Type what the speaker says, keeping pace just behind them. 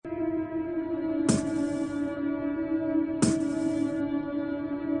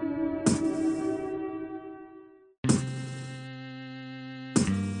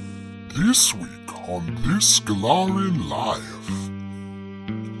This week on This Galarian Live,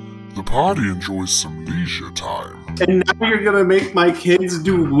 the party enjoys some leisure time. And now you're gonna make my kids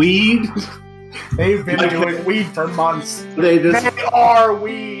do weed? They've been doing weed for months. They are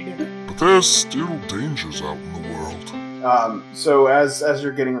weed. But there's still dangers out in the world. So as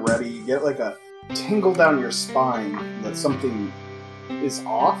you're getting ready, you get like a tingle down your spine that something is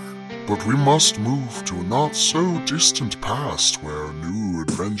off. But we must move to a not-so-distant past where a new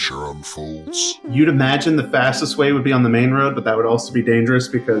adventure unfolds. You'd imagine the fastest way would be on the main road, but that would also be dangerous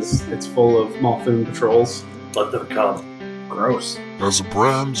because it's full of Malfoon patrols. Let them come. Gross. As a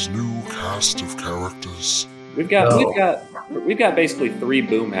brand new cast of characters, We've got basically 3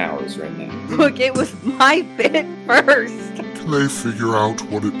 boomhauers right now. Look, it was my bit first. can they figure out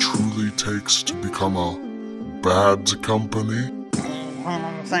what it truly takes to become a bad company?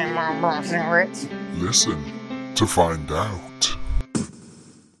 Listen to find out.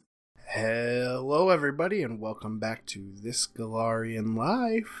 Hello everybody and welcome back to This Galarian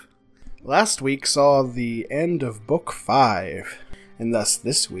Live. Last week saw the end of Book 5, and thus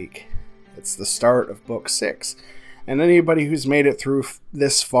this week it's the start of Book 6. And anybody who's made it through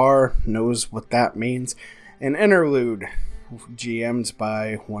this far knows what that means. An interlude, GM'd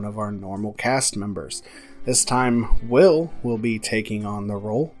by one of our normal cast members. This time, Will be taking on the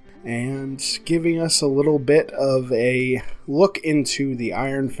role and giving us a little bit of a look into the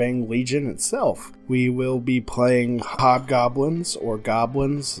Iron Fang Legion itself. We will be playing hobgoblins or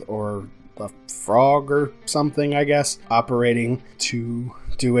goblins or a frog or something, I guess, operating to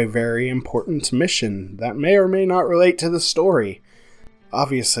do a very important mission that may or may not relate to the story.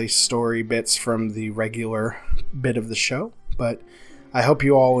 Obviously, story bits from the regular bit of the show, but I hope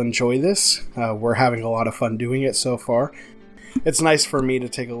you all enjoy this. We're having a lot of fun doing it so far. It's nice for me to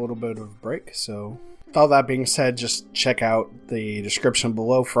take a little bit of a break, so with all that being said, just check out the description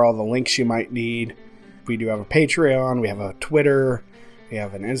below for all the links you might need. We do have a Patreon, we have a Twitter, we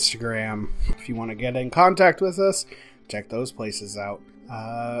have an Instagram. If you want to get in contact with us, check those places out.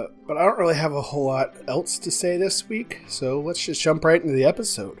 But I don't really have a whole lot else to say this week, so let's just jump right into the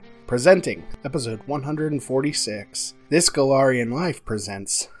episode. Presenting episode 146, This Galarian Life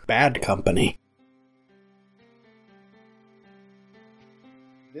presents Bad Company.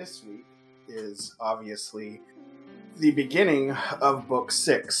 This week is obviously the beginning of Book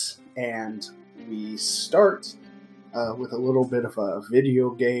 6, and we start with a little bit of a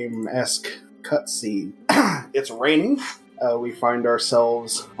video game-esque cutscene. It's raining. We find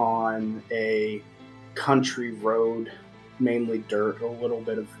ourselves on a country road, mainly dirt, a little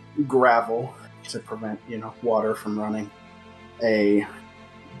bit of gravel to prevent, water from running. A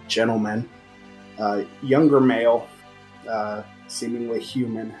gentleman, younger male, seemingly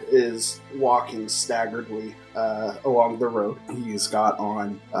human, is walking staggeredly along the road. He's got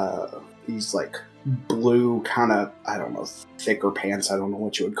on these blue kind of, thicker pants. I don't know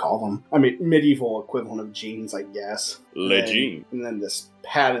what you would call them. I mean, medieval equivalent of jeans, I guess. Lejean. And then this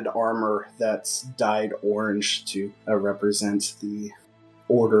padded armor that's dyed orange to represent the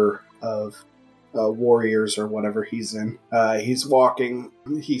order of warriors or whatever he's in. He's walking.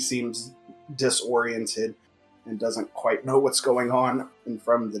 He seems disoriented and doesn't quite know what's going on. And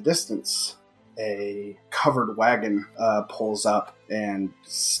from the distance, a covered wagon pulls up and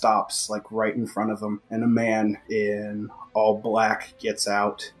stops right in front of him, and a man in all black gets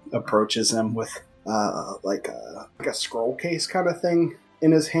out, approaches him with a scroll case kind of thing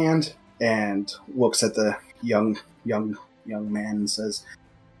in his hand, and looks at the young man and says,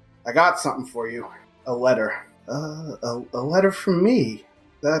 "I got something for you. A letter. A letter from me.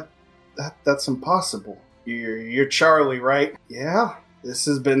 That's impossible. You're Charlie, right?" "Yeah. This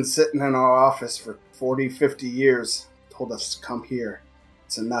has been sitting in our office for 40, 50 years. Told us to come here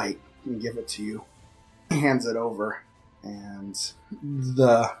tonight and give it to you." He hands it over, and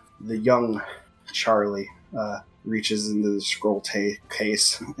the young Charlie reaches into the scroll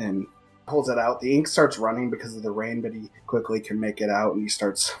case and pulls it out. The ink starts running because of the rain, but he quickly can make it out, and he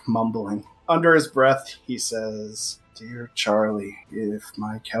starts mumbling. Under his breath, he says, "Dear Charlie, if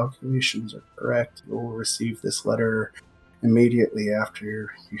my calculations are correct, you'll receive this letter immediately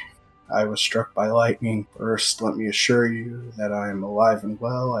after I was struck by lightning. First, let me assure you that I am alive and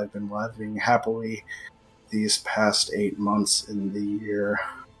well. I've been living happily these past 8 months in the year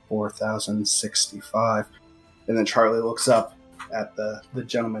 4065. And then Charlie looks up at the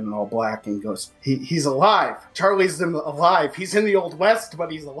gentleman in all black and goes, He's alive! Charlie's alive! He's in the Old West,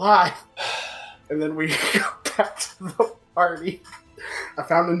 but he's alive!" And then we go back to the party. I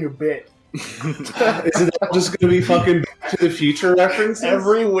found a new bit. Is it just going to be fucking Back to the Future references?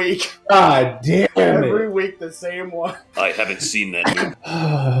 Every week. God damn Every it. week, the same one. I haven't seen that movie.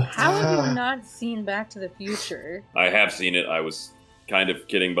 How have you not seen Back to the Future? I have seen it. I was kind of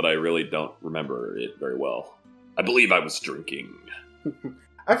kidding, but I really don't remember it very well. I believe I was drinking.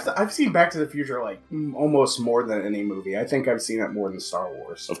 I've seen Back to the Future like almost more than any movie. I think I've seen it more than Star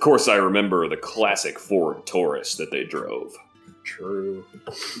Wars. Of course, I remember the classic Ford Taurus that they drove. True.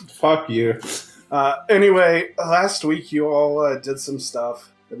 Fuck you. Anyway, last week you all did some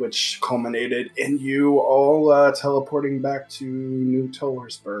stuff which culminated in you all teleporting back to New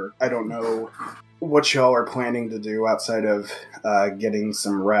Tollersburg. I don't know what y'all are planning to do outside of getting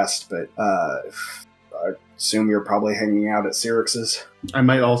some rest, but I assume you're probably hanging out at Cyrix's. I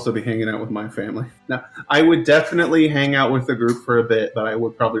might also be hanging out with my family. Now, I would definitely hang out with the group for a bit, but I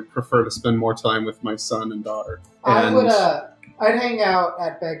would probably prefer to spend more time with my son and daughter. I'd hang out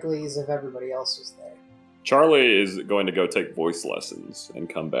at Begley's if everybody else was there. Charlie is going to go take voice lessons and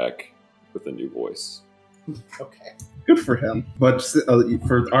come back with a new voice. Okay. Good for him. But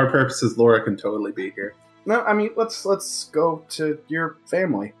for our purposes, Laura can totally be here. No, I mean let's go to your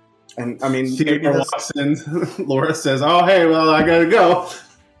family, and I mean maybe Theodore this, walks in. Laura says, "Oh, hey, well, I gotta go."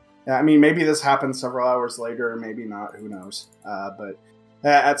 I mean maybe this happens several hours later, maybe not. Who knows? But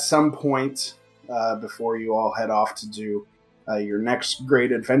at some point before you all head off to do your next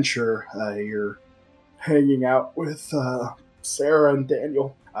great adventure, you're hanging out with Sarah and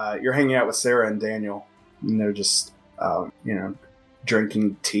Daniel. You're hanging out with Sarah and Daniel, and they're just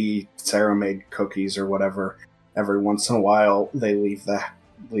drinking tea. Sarah made cookies or whatever. Every once in a while, they leave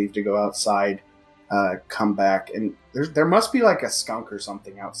to go outside, come back, and there must be like a skunk or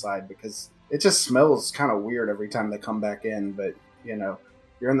something outside because it just smells kind of weird every time they come back in. But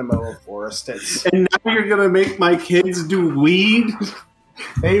you're in the middle of the forest. And now you're gonna make my kids do weed?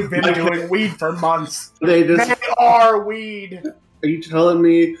 They've been doing weed for months. They are weed. Are you telling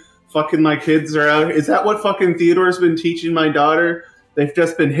me fucking my kids are out? Is that what fucking Theodore's been teaching my daughter? They've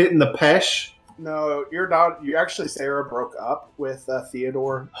just been hitting the pesh? No, your daughter. Sarah broke up with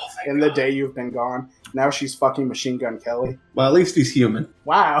Theodore in the day you've been gone. Now she's fucking Machine Gun Kelly. Well, at least he's human.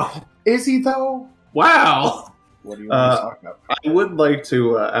 Wow. Is he though? Wow. What do you want to talk about? I would like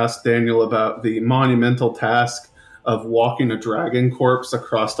to ask Daniel about the monumental task of walking a dragon corpse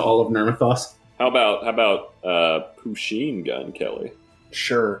across all of Nermathos. How about Pusheen Gun Kelly?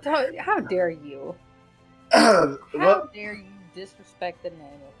 Sure. How dare you? What? How dare you disrespect the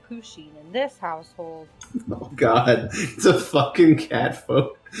name of Pusheen in this household? Oh god, it's a fucking cat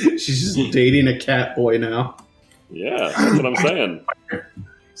folk. She's just dating a cat boy now. Yeah, that's what I'm saying.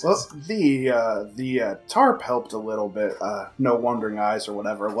 Well, the tarp helped a little bit. No wandering eyes or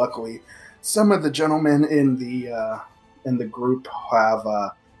whatever. Luckily, some of the gentlemen in the group have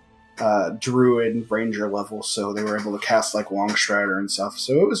druid ranger level, so they were able to cast like Longstrider and stuff.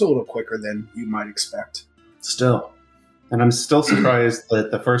 So it was a little quicker than you might expect. Still. And I'm still surprised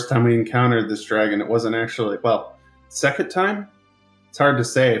that the first time we encountered this dragon, it wasn't actually, second time? It's hard to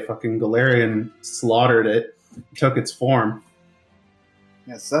say. Fucking Galarian slaughtered it, took its form.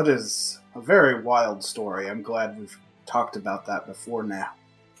 Yes, that is a very wild story. I'm glad we've talked about that before now.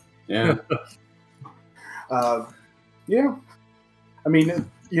 Yeah. Yeah. I mean,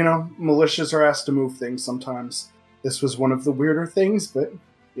 militias are asked to move things sometimes. This was one of the weirder things, but,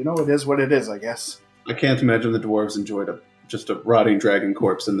 it is what it is, I guess. I can't imagine the dwarves enjoyed just a rotting dragon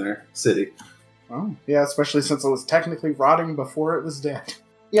corpse in their city. Oh, yeah, especially since it was technically rotting before it was dead.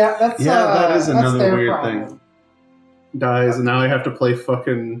 Yeah, that is another their weird problem. thing. Dies, and now I have to play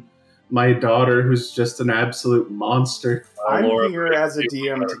fucking my daughter, who's just an absolute monster. I'm Laura, here as a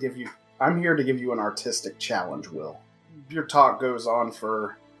DM to give you. I'm here to give you an artistic challenge, Will. Your talk goes on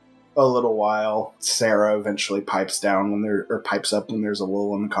for a little while. Sarah eventually pipes up when there's a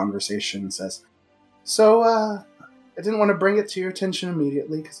lull in the conversation and says, "So, I didn't want to bring it to your attention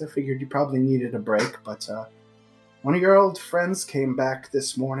immediately because I figured you probably needed a break, but one of your old friends came back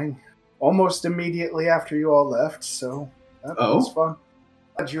this morning, almost immediately after you all left, so that was fun.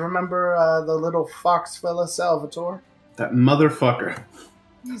 Do you remember the little fox fella, Salvatore? That motherfucker.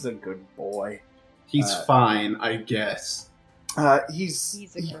 He's a good boy. He's fine, I guess.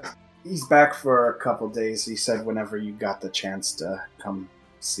 He's back for a couple days. He said whenever you got the chance to come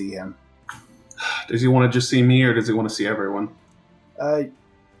see him. Does he want to just see me, or does he want to see everyone?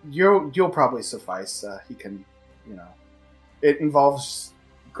 You'll probably suffice. He can, it involves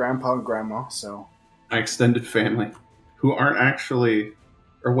Grandpa and Grandma, so... My extended family, who aren't actually...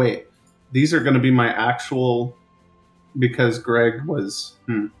 Or wait, these are going to be my actual... Because Greg was...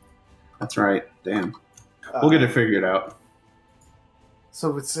 That's right, damn. We'll get it figured out.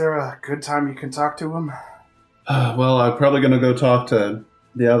 So is there a good time you can talk to him? Well, I'm probably going to go talk to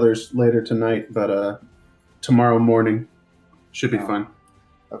the others later tonight, but tomorrow morning should be fun.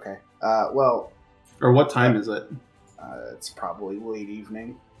 Okay. Well... Or what time is it? It's probably late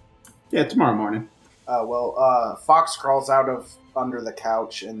evening. Yeah, tomorrow morning. Fox crawls out of under the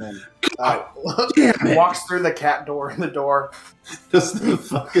couch and then walks through the cat door in the door. Does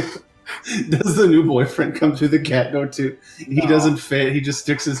the new boyfriend come through the cat door too? He doesn't fit. He just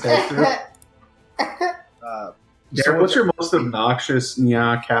sticks his head through. Derek, what's your most obnoxious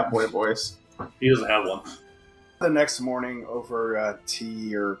cat boy voice? He doesn't have one. The next morning, over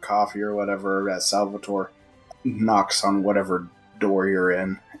tea or coffee or whatever, Salvatore knocks on whatever door you're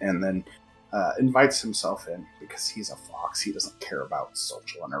in and then invites himself in because he's a fox. He doesn't care about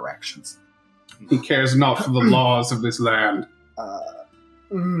social interactions. He cares not for the laws of this land.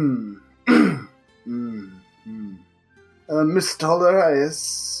 Miss Toller, I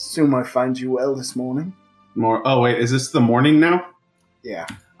assume I find you well this morning. Oh, wait, is this the morning now? Yeah.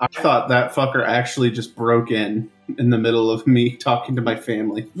 I thought that fucker actually just broke in the middle of me talking to my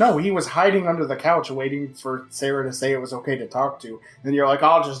family. No, he was hiding under the couch waiting for Sarah to say it was okay to talk to. And you're like,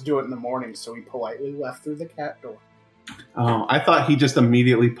 I'll just do it in the morning. So he politely left through the cat door. Oh, I thought he just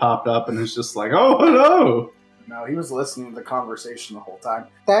immediately popped up and was just like, oh, hello. No, he was listening to the conversation the whole time.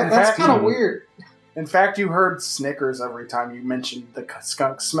 That's kind of weird. In fact, you heard Snickers every time you mentioned the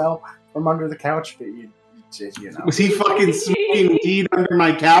skunk smell from under the couch, but you know. Was he fucking smoking weed under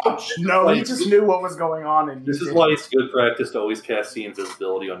my couch? No, he just knew what was going on. And this is why it's good practice to always cast see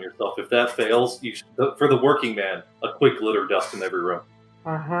invisibility on yourself. If that fails, you should, for the working man, a quick glitter dust in every room.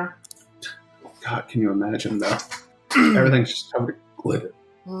 Uh-huh. God, can you imagine, though? Everything's just covered in glitter.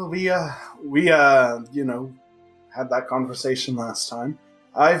 Well, we had that conversation last time.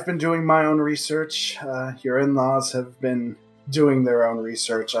 I've been doing my own research. Your in-laws have been doing their own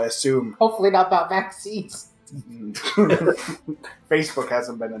research, I assume. Hopefully not about vaccines. Facebook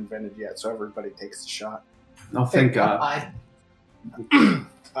hasn't been invented yet, so everybody takes the shot. Oh, thank God. God.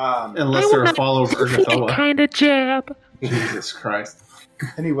 Unless they're a follower of Urgathoa. Kind of jab. Jesus Christ.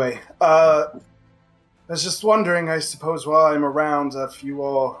 Anyway, I was just wondering, I suppose, while I'm around, if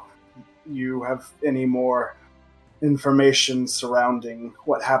you have any more information surrounding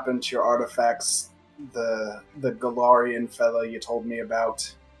what happened to your artifacts, the Galarian fellow you told me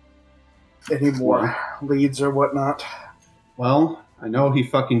about. Any more leads or whatnot? Well, I know he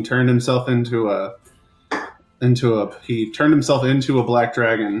fucking turned himself into a black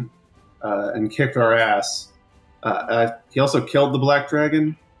dragon and kicked our ass. He also killed the black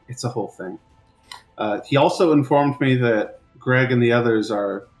dragon. It's a whole thing. He also informed me that Greg and the others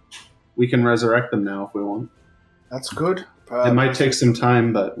we can resurrect them now if we want. That's good. It might take some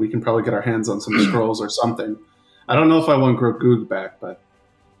time, but we can probably get our hands on some scrolls or something. I don't know if I want Grogoog back, but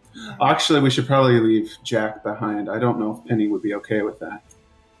actually we should probably leave Jack behind. I don't know if Penny would be okay with that.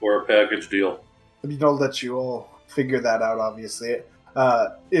 Or a package deal. I'll let you all figure that out, obviously.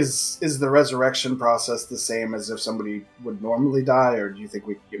 Is the resurrection process the same as if somebody would normally die, or do you think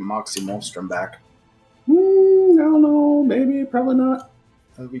we could get Moxie Molstrom back? I don't know. Maybe, probably not.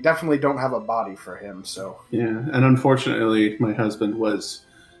 We definitely don't have a body for him, so... Yeah, and unfortunately, my husband was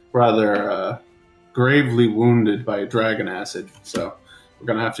rather gravely wounded by dragon acid, so we're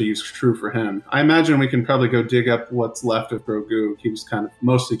going to have to use True for him. I imagine we can probably go dig up what's left of Grogu. He was kind of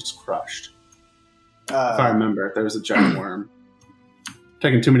mostly just crushed. If I remember, there was a giant worm.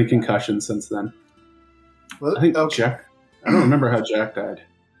 Taken too many concussions since then. Well, I think Jack... I don't remember how Jack died.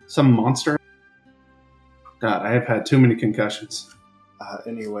 Some monster? God, I have had too many concussions.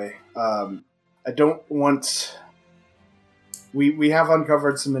 Anyway, I don't want... We have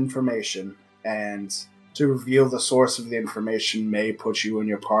uncovered some information, and to reveal the source of the information may put you and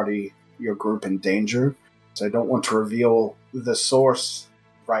your group in danger. So I don't want to reveal the source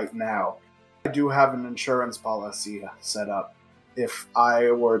right now. I do have an insurance policy set up. If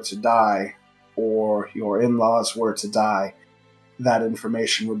I were to die, or your in-laws were to die, that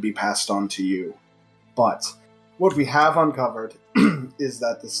information would be passed on to you. But what we have uncovered is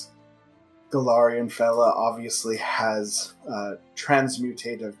that this Galarian fella obviously has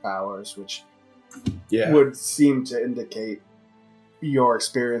transmutative powers, which would seem to indicate your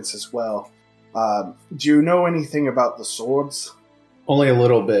experience as well. Do you know anything about the swords? Only a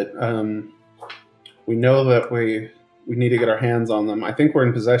little bit. We know that we need to get our hands on them. I think we're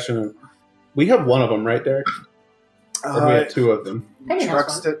in possession of... We have one of them, right, Derek? Or we have two of them?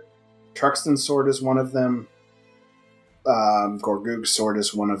 Truxton's sword is one of them. Gorgoog's sword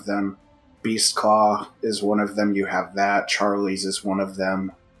is one of them. Beast Claw is one of them. You have that. Charlie's is one of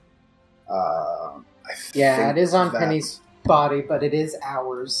them. It is on Penny's body, but it is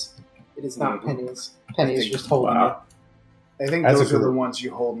ours. It is not Mhm. Penny's. Penny is think- just holding Wow. I think As a those are the group. ones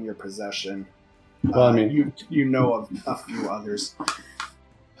you hold in your possession. Well, I mean, you know of a few others.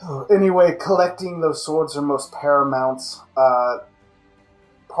 Anyway, collecting those swords are most paramount.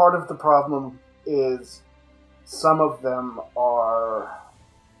 Part of the problem is some of them are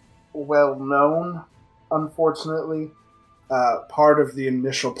well known, unfortunately. Part of the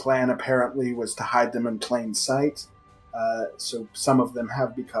initial plan apparently was to hide them in plain sight. So some of them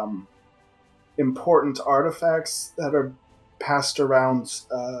have become important artifacts that are passed around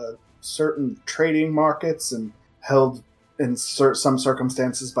certain trading markets and held in some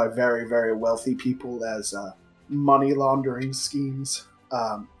circumstances by very, very wealthy people as money laundering schemes.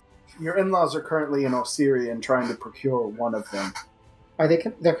 Your in-laws are currently in Osirian trying to procure one of them. Are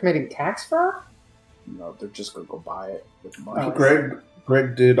they're committing tax fraud? No, they're just going to go buy it with money. Oh,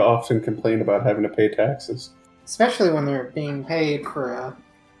 Greg did often complain about having to pay taxes. Especially when they're being paid for.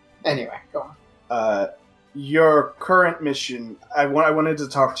 Anyway, go on. Your current mission, I wanted to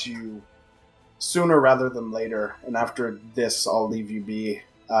talk to you sooner rather than later, and after this, I'll leave you be.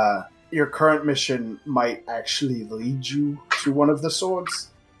 Your current mission might actually lead you to one of the swords.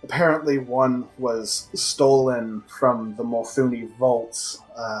 Apparently, one was stolen from the Molthuni vaults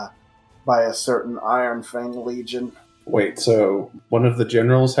by a certain Iron Fang Legion. Wait, so one of the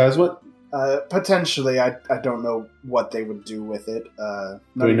generals has what? Potentially, I don't know what they would do with it.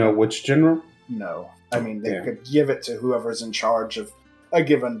 Do we know which general? No. I mean, they Yeah. could give it to whoever's in charge of a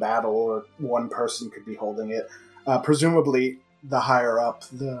given battle, or one person could be holding it. Presumably, the higher up,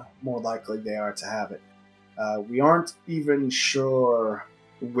 the more likely they are to have it. We aren't even sure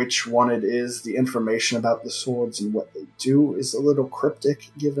which one it is. The information about the swords and what they do is a little cryptic,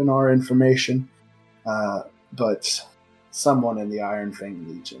 given our information. But someone in the Iron Fang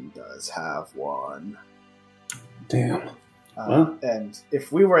Legion does have one. Damn. Well. And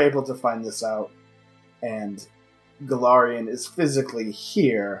if we were able to find this out, and Galarian is physically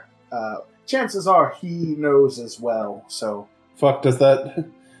here, chances are he knows as well. So, Fuck, does that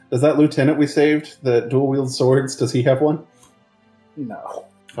lieutenant we saved, the dual-wield swords, does he have one? no.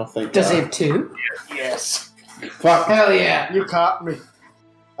 Oh, thank Does God. he have two? Yes. Fuck. Hell yeah! You caught me.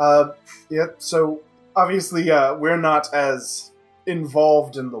 Yeah, so obviously we're not as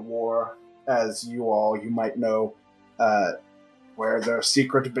involved in the war as you all. You might know where their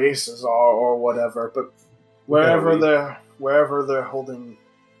secret bases are or whatever, but wherever they're holding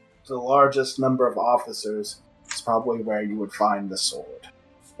the largest number of officers, it's probably where you would find the sword.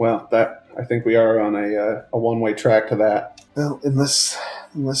 Well, I think we are on a one-way track to that. Well, unless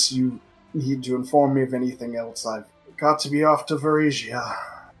you need to inform me of anything else, I've got to be off to Varesia.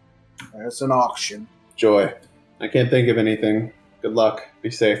 There's an auction. Joy. I can't think of anything. Good luck.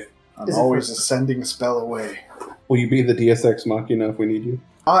 Be safe. I'm Is it always for- a sending spell away. Will you be the DSX Machina if we need you?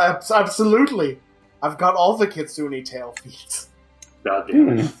 Absolutely. I've got all the Kitsune tail feats. God damn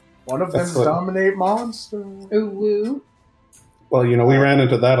it. Hmm. One of That's them's what- dominate monster. Ooh woo. Well, we ran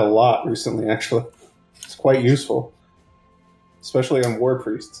into that a lot recently, actually. It's quite useful. Especially on war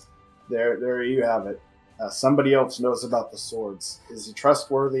priests. There you have it. Somebody else knows about the swords. Is he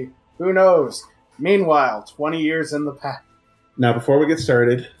trustworthy? Who knows? Meanwhile, 20 years in the past. Now, before we get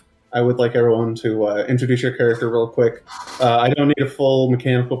started, I would like everyone to introduce your character real quick. I don't need a full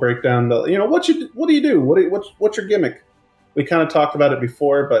mechanical breakdown. But, what do you do? What's your gimmick? We kind of talked about it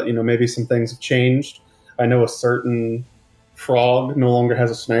before, but maybe some things have changed. I know a certain frog no longer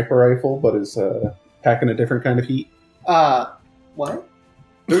has a sniper rifle, but is packing a different kind of heat. What?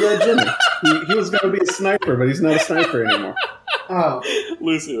 Yeah, Jimmy. he was going to be a sniper, but he's not a sniper anymore. Oh,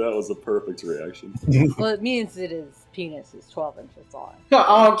 Lucy, that was a perfect reaction. Well, it means that his penis is 12 inches long.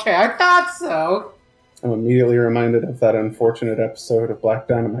 okay, I thought so. I'm immediately reminded of that unfortunate episode of Black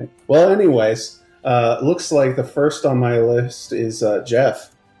Dynamite. Well, anyways, looks like the first on my list is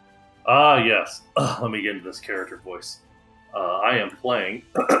Jeff. Ah, yes. Let me get into this character voice. I am playing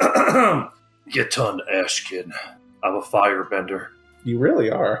Gitun Ashkin. I'm a firebender. You really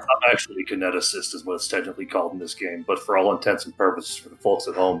are. I'm actually kineticist is what it's technically called in this game, but for all intents and purposes for the folks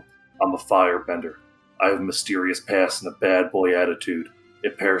at home, I'm a firebender. I have a mysterious past and a bad boy attitude.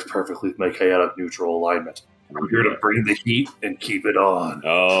 It pairs perfectly with my chaotic neutral alignment. I'm here to bring the heat and keep it on.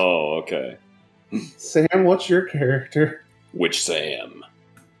 Oh, okay. Sam, what's your character? Which Sam?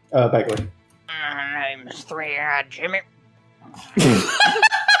 Begley. Name's Three-Eyed Jimmy.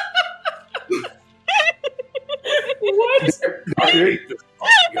 What? I hate this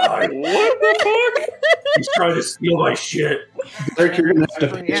fucking guy. What the fuck? He's trying to steal my shit. Derek, you're going to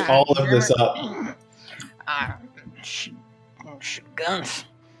have to pitch all of this up. Shoot guns.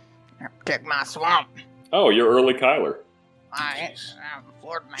 Protect my swamp. Oh, you're early Kyler.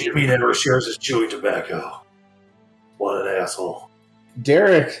 Lord Mayor. Jimmy never shares his chewing tobacco. What an asshole.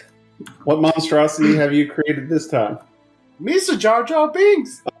 Derek, what monstrosity have you created this time? Misa Jar Jar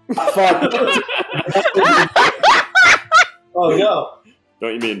Binks. Fuck. Oh no.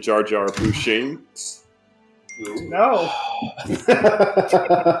 Don't you mean Jar Jar Bushinks? No.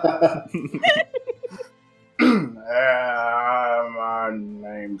 My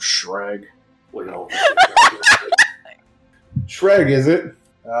name's Shreg. Wait, hold Shreg, is it?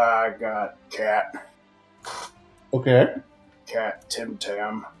 I got Cat. Okay. Cat Tim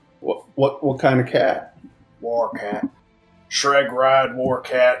Tam. What kind of cat? War Cat. Shreg ride War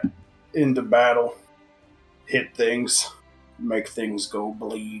Cat into battle. Hit things. Make things go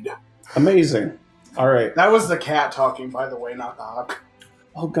bleed. Amazing. All right. That was the cat talking, by the way, not the hawk.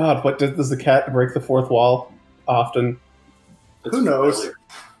 Oh God, what does the cat break the fourth wall often? Who knows?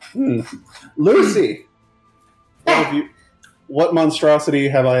 Lucy, what monstrosity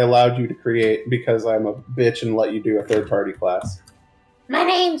have I allowed you to create because I'm a bitch and let you do a third party class? My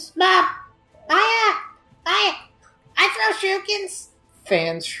name's Bob. I throw shurikens.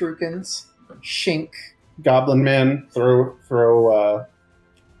 Fans shurikens. Shink. Goblin Man, throw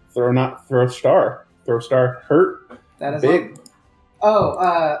star. Throw star. Hurt. That is Big.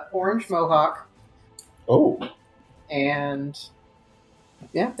 Orange Mohawk. Oh, And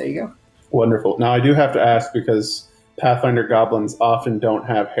yeah, there you go. wonderful. Now I do have to ask because Pathfinder goblins often don't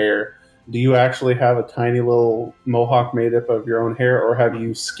have hair. Do you actually have a tiny little mohawk made up of your own hair, or have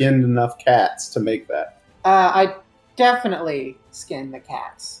you skinned enough cats to make that? I definitely skinned the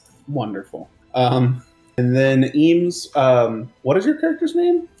cats. Wonderful. And then Eames, what is your character's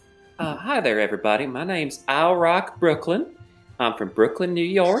name? Hi there, everybody. My name's Al Rock Brooklyn. I'm from Brooklyn, New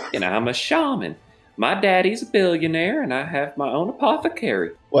York, and I'm a shaman. My daddy's a billionaire, and I have my own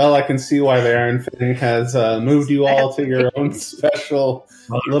apothecary. Well, I can see why the Iron Fang has moved you all to your own special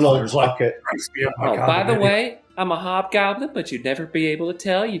little pocket. Oh, by the way, I'm a hobgoblin, but you'd never be able to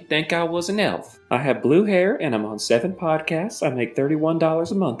tell. You'd think I was an elf. I have blue hair, and I'm on 7 podcasts. I make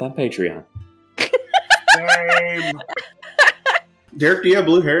 $31 a month on Patreon. Derek, do you have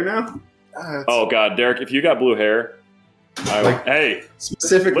blue hair now? Oh God, Derek, if you got blue hair, hey,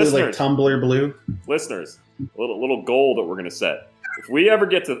 Specifically, listeners. like Tumblr blue? listeners, little goal that we're gonna set. If we ever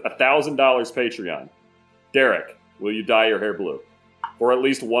get to $1,000 Patreon, Derek, will you dye your hair blue for at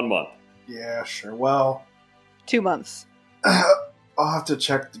least 1 month? Yeah, sure. Well, 2 months. I'll have to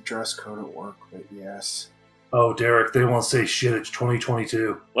check the dress code at work, but yes. Oh, Derek, they won't say shit. It's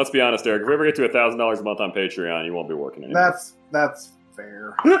 2022. Let's be honest, Derek. If we ever get to $1,000 a month on Patreon, you won't be working anymore. That's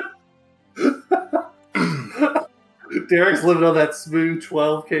fair. Derek's living on that smooth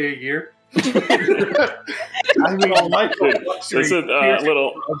 $12K a year. I mean, This is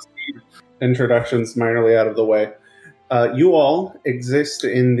little. Introductions minorly out of the way. You all exist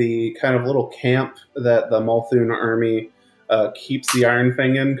in the kind of little camp that the Malthun army keeps the Iron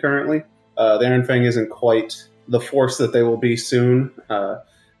Fang in currently. The Iron Fang isn't quite the force that they will be soon.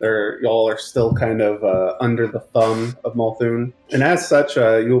 Y'all are still kind of under the thumb of Malthun. And as such,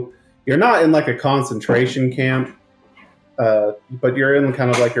 you're not in like a concentration camp, but you're in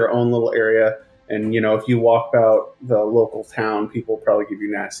kind of like your own little area. And, you know, if you walk out the local town, people probably give you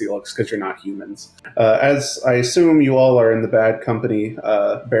nasty looks because you're not humans. As I assume you all are in the Bad Company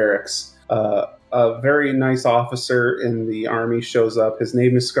barracks, a very nice officer in the army shows up. His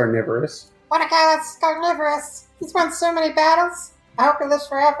name is Scarnivorous. What a guy that's carnivorous. He's won so many battles. I hope he lives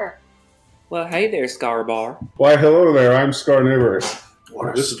forever. Well, hey there, Scarbar. Why, hello there, I'm Scarnivorous.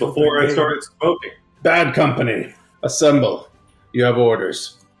 This is before I started smoking. Bad Company, assemble. You have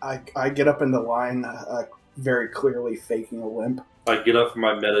orders. I get up in the line, very clearly faking a limp. I get up from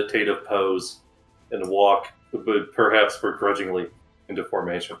my meditative pose and walk, but perhaps begrudgingly, into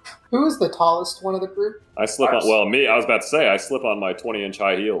formation. Who is the tallest one of the group? I slip on. Well, me. I was about to say I slip on my 20-inch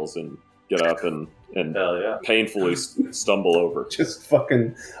high heels and get up and Hell yeah. painfully stumble over. Just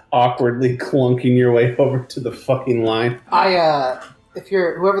fucking awkwardly clunking your way over to the fucking line. If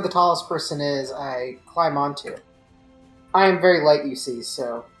you're whoever the tallest person is, I climb onto. I am very light, you see,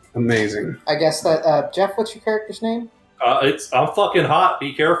 so Amazing. I guess that Jeff, what's your character's name? I'm fucking hot.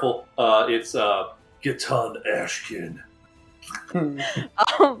 Be careful. It's Gatan Ashkin.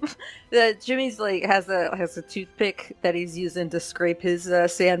 Jimmy's like has a toothpick that he's using to scrape his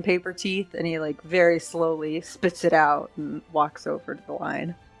sandpaper teeth, and he like very slowly spits it out and walks over to the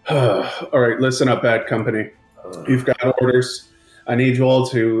line. All right, listen up, Bad Company. You've got orders. I need you all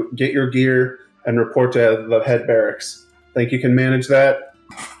to get your gear and report to the head barracks. Think you can manage that?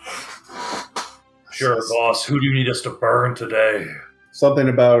 Sure, boss. Who do you need us to burn today? Something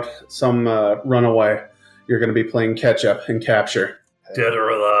about some runaway. you're going to be playing catch-up and capture. Dead or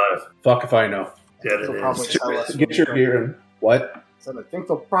alive? Fuck if I know. Dead it They'll probably is. tell us. when Get we your go. gear in. What? So I think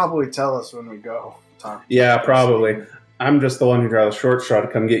they'll probably tell us when we go. Tom. Yeah, probably. I'm just the one who draws a short straw to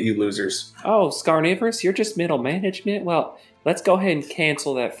come get you losers. Oh, Scarnivorous, you're just middle management? Well, let's go ahead and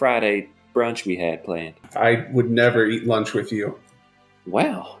cancel that Friday brunch we had planned. I would never eat lunch with you.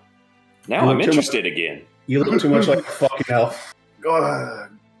 Wow. Now You I'm look too interested again. You look too much like a fucking elf.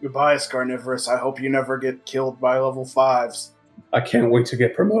 Goodbye, Scarnivorous. I hope you never get killed by level 5s. I can't wait to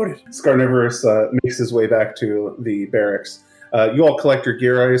get promoted. Scarnivorous makes his way back to the barracks. You all collect your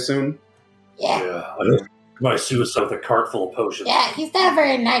gear, I assume? Yeah. Yeah, I just my suicide with a cart full of potions. Yeah, he's not a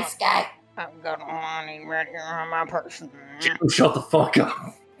very nice guy. I've got money right here on my person. Shut the fuck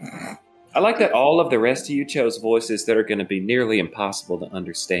up. I like that all of the rest of you chose voices that are going to be nearly impossible to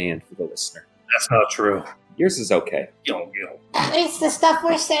understand for the listener. That's not true. Yours is okay. At least the stuff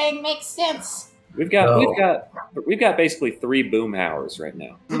we're saying makes sense. We've got No. we've got basically 3 boom hours right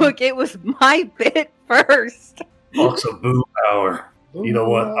now. Look, it was my bit first. Fuck's a boom hour. You know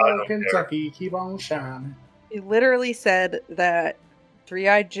what? I don't Kentucky, keep on shining. He literally said that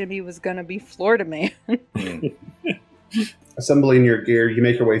Three-Eyed Jimmy was gonna be Florida Man. Assembling your gear, you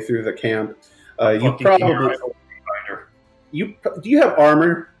make your way through the camp. You Fucking probably... gear, I will Wayfinder. Do you have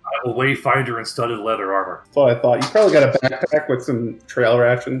armor? I will Wayfinder and studded leather armor. That's what I thought. You probably got a backpack with some trail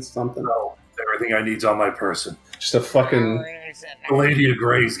rations, something. No, everything I need's on my person. Just a fucking... The Lady of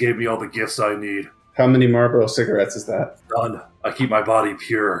Grays gave me all the gifts I need. How many Marlboro cigarettes is that? None. I keep my body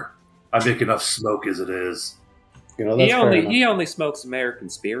pure. I make enough smoke as it is. You know, that's He only smokes American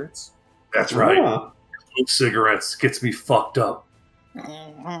spirits. That's right. Ah. Cigarettes gets me fucked up.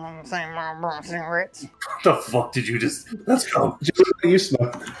 Same cigarettes. What the fuck did you just... Let's go. You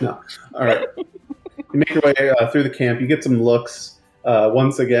smoke. No. All right. You make your way through the camp. You get some looks.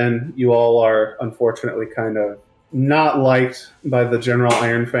 Once again, you all are unfortunately kind of not liked by the General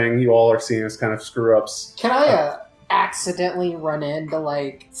Iron Fang. You all are seen as kind of screw-ups. Can I accidentally run into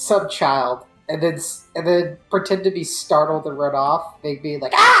like some child and then pretend to be startled and run off? They'd be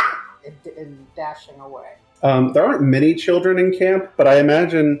like ah and dashing away. There aren't many children in camp, but I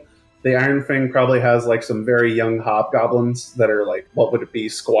imagine the Iron Fang probably has like some very young hobgoblins that are like, what would it be,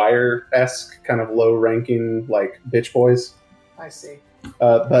 Squire-esque, kind of low-ranking like bitch boys. I see.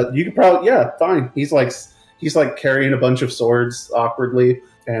 But you could probably, yeah, fine. He's like carrying a bunch of swords awkwardly,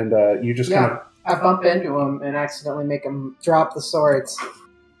 and you just kind of... I bump into him and accidentally make him drop the swords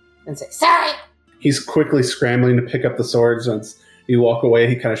and say, Sorry. He's quickly scrambling to pick up the swords, and as you walk away,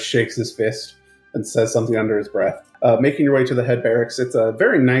 he kind of shakes his fist and says something under his breath. Making your way to the head barracks, it's a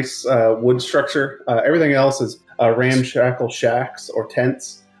very nice wood structure. Everything else is ramshackle shacks or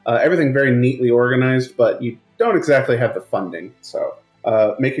tents. Everything very neatly organized, but you don't exactly have the funding. So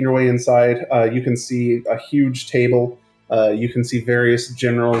making your way inside, you can see a huge table. You can see various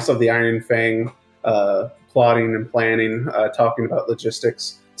generals of the Iron Fang plotting and planning, talking about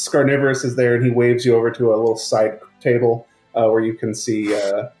logistics. Scarnivorous is there, and he waves you over to a little side table where you can see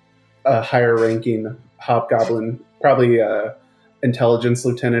a higher-ranking hobgoblin, probably intelligence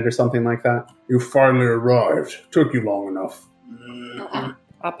lieutenant or something like that. You finally arrived. Took you long enough.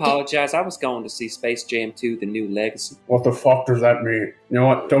 I apologize. I was going to see Space Jam 2: The New Legacy. What the fuck does that mean? You know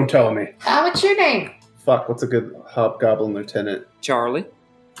what? Don't tell me. What's your name? Fuck, what's a good hobgoblin lieutenant? Charlie.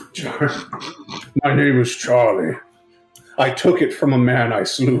 My name is Charlie. I took it from a man I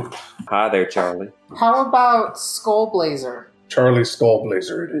slew. Hi there, Charlie. how about Skullblazer? Charlie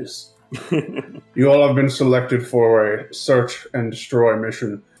Skullblazer it is. You all have been selected for a search and destroy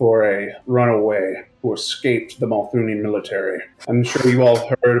mission for a runaway who escaped the Malthuni military. I'm sure you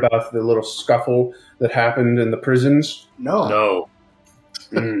all heard about the little scuffle that happened in the prisons. No. No.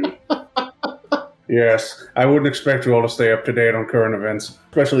 Mm. Yes, I wouldn't expect you all to stay up to date on current events,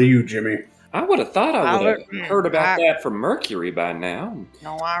 especially you, Jimmy. I would have thought I would have I- heard about I- that from Mercury by now.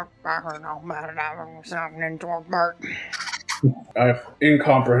 No, I heard all about it. I was something into a bird.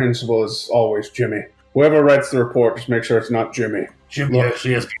 Incomprehensible as always, Jimmy. Whoever writes the report, just make sure it's not Jimmy. Jimmy Look.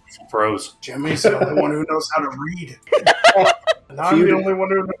 actually has beautiful prose. Jimmy's the only one who knows how to read. And I'm the only one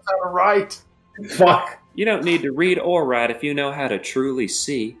who knows how to write. Fuck. You don't need to read or write if you know how to truly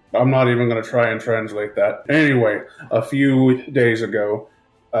see. I'm not even going to try and translate that. Anyway, a few days ago,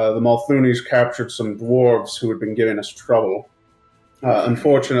 the Malthunis captured some dwarves who had been giving us trouble.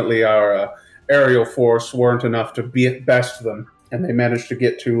 Unfortunately, our aerial force weren't enough to best them, and they managed to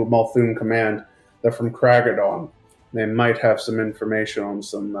get to Malthun Command. They're from Kragadon. They might have some information on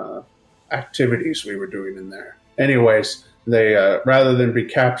some activities we were doing in there. Anyways, they rather than be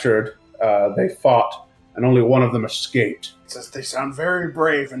captured, they fought, and only one of them escaped. Says they sound very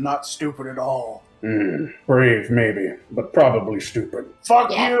brave and not stupid at all. Brave, maybe, but probably stupid. Fuck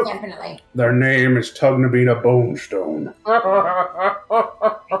Yeah, you! definitely. Their name is Tugnabita Bonestone.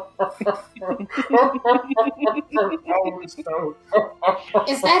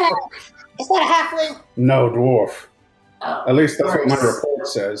 Is that a halfling? No, dwarf. Oh, At least that's what my gross. report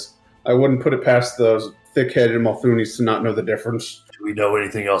says. I wouldn't put it past those thick-headed Malthunis to not know the difference. Do we know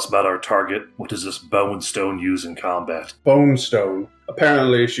anything else about our target? What does this bow and stone use in combat? Bonestone.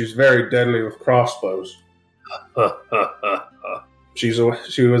 Apparently, she's very deadly with crossbows. She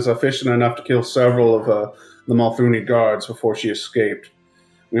was efficient enough to kill several of the Malthuni guards before she escaped.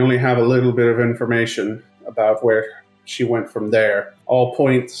 We only have a little bit of information about where she went from there. All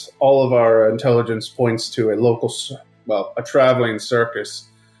of our intelligence points to a traveling circus.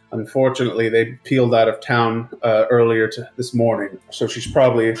 Unfortunately, they peeled out of town earlier this morning, so she's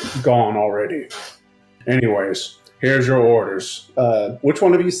probably gone already. Anyways, here's your orders. Which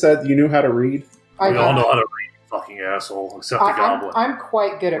one of you said you knew how to read? We all know how to read, you fucking asshole, except the goblin. I'm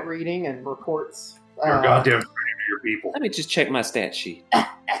quite good at reading and reports. You're a goddamn traitor to your people. Let me just check my stat sheet.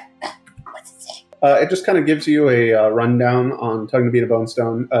 What's it say? It just kind of gives you a rundown on Tugnabita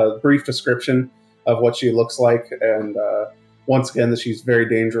Bonestone, a brief description of what she looks like, and once again, that she's very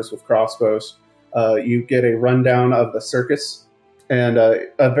dangerous with crossbows. You get a rundown of the circus and a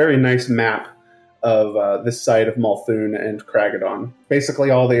very nice map of this side of Malthun and Kragadon.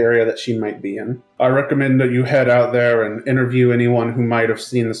 Basically all the area that she might be in. I recommend that you head out there and interview anyone who might have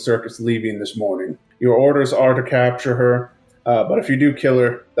seen the circus leaving this morning. Your orders are to capture her, but if you do kill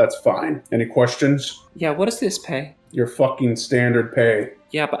her, that's fine. Any questions? Yeah, what does this pay? Your fucking standard pay.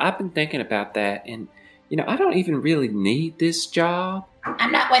 Yeah, but I've been thinking about that, and, I don't even really need this job.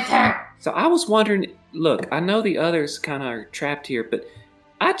 I'm not with her. So I was wondering, look, I know the others kind of are trapped here, but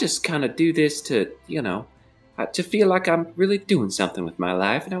I just kind of do this to, to feel like I'm really doing something with my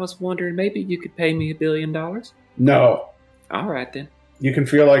life, and I was wondering maybe you could pay me $1 billion? No. All right, then. You can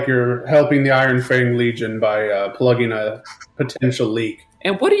feel like you're helping the Iron Fang Legion by plugging a potential leak.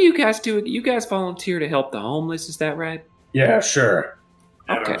 And what do you guys do? You guys volunteer to help the homeless, is that right? Yeah, sure.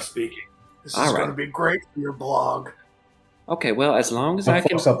 Okay. Speaking. This All is right. going to be great for your blog. Okay, well, as long as I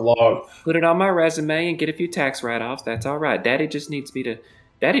can Fucks up log. put it on my resume and get a few tax write-offs, that's all right. Daddy just needs me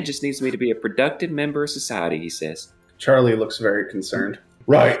to be a productive member of society, he says. Charlie looks very concerned.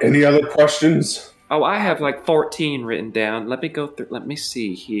 Right, any other questions? Oh, I have like 14 written down. Let me go through. Let me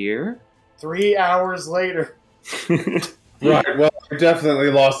see here. 3 hours later. Right, well, you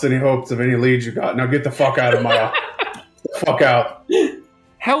definitely lost any hopes of any leads you got. Now get the fuck out of my... fuck out.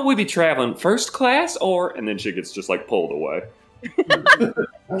 How will we be traveling? First class or? And then she gets just like pulled away.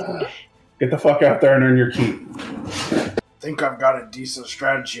 Get the fuck out there and earn your keep. I think I've got a decent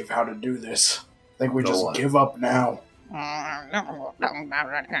strategy of how to do this. I think we just give up now. No,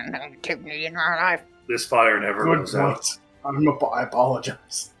 $2 million in our life. This fire never Good goes out. point. I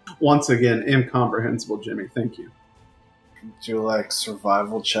apologize. Once again, incomprehensible, Jimmy. Thank you. Do like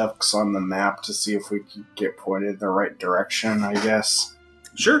survival checks on the map to see if we can get pointed in the right direction, I guess.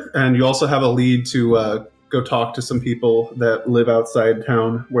 Sure. And you also have a lead to go talk to some people that live outside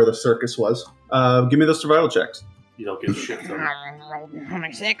town where the circus was. Give me the survival checks. You don't give a shit from it.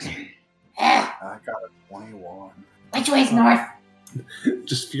 26. I got a 21. Which way's north?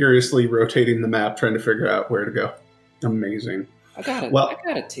 Just furiously rotating the map, trying to figure out where to go. Amazing. I got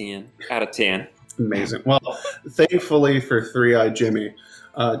a 10 out of 10. Amazing. Well, thankfully for Three-Eyed Jimmy,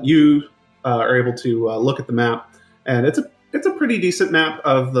 you are able to look at the map, and it's a pretty decent map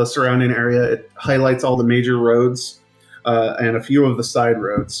of the surrounding area. It highlights all the major roads and a few of the side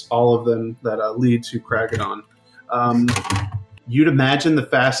roads, all of them that lead to Kragadon. You'd imagine the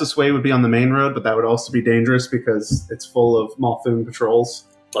fastest way would be on the main road, but that would also be dangerous because it's full of Malthun patrols.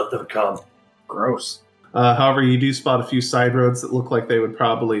 Let them come. Gross. However, you do spot a few side roads that look like they would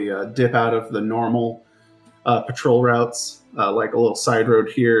probably dip out of the normal patrol routes, like a little side road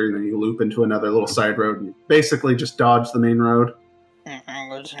here, and then you loop into another little side road, and you basically just dodge the main road.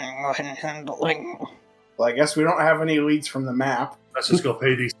 Let's go ahead and handle it. Well, I guess we don't have any leads from the map. Let's just go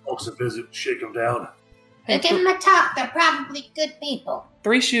pay these folks a visit and shake them down. Give them a talk. They're probably good people.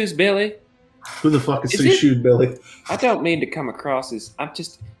 Three Shoes Billy. Who the fuck is Is Three it- Shoes Billy? I don't mean to come across as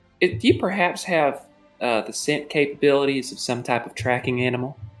do you perhaps have the scent capabilities of some type of tracking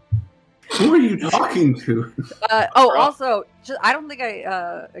animal? Who are you talking to? Also, I don't think I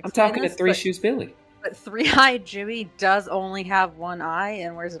I'm explained talking to this, Three but- Shoes Billy. But Three-Eyed Jimmy does only have one eye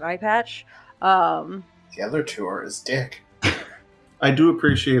and wears an eye patch. The other two are his dick. I do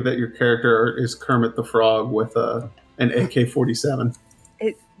appreciate that your character is Kermit the Frog with an AK-47.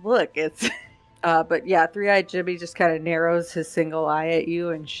 Look, it's But yeah, Three-Eyed Jimmy just kind of narrows his single eye at you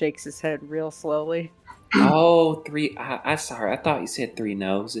and shakes his head real slowly. Oh, I'm sorry. I thought you said three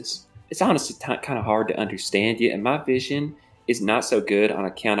noses. It's honestly kind of hard to understand you, and my vision is not so good on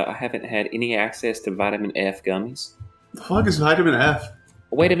account of I haven't had any access to vitamin F gummies. The fuck is vitamin F?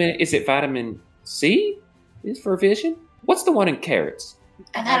 Wait a minute, is it vitamin C? Is for vision? What's the one in carrots?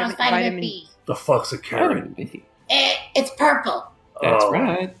 I thought it was vitamin B. The fuck's a carrot? Vitamin B. It's purple. That's Oh.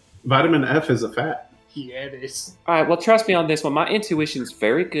 right. Vitamin F is a fat. Yeah, it is. All right, well, trust me on this one. My intuition's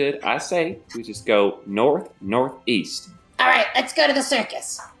very good. I say we just go northeast. All right, let's go to the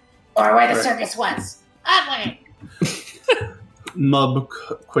circus. Or where the Right. circus was. Onward. Mub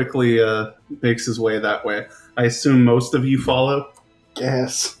quickly makes his way that way. I assume most of you follow.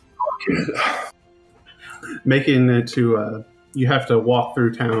 Yes. Making it to, you have to walk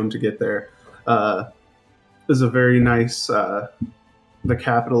through town to get there. This is a very nice, the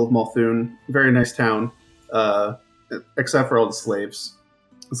capital of Multhune. Very nice town, except for all the slaves.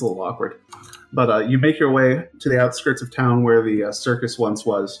 It's a little awkward. But you make your way to the outskirts of town where the circus once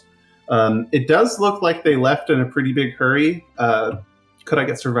was. It does look like they left in a pretty big hurry. Could I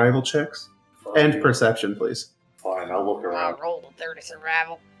get survival checks? And perception, please. Fine, I'll look I around. rolled a 30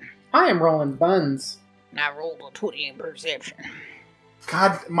 survival. I am rolling buns. And I rolled a 20 in perception.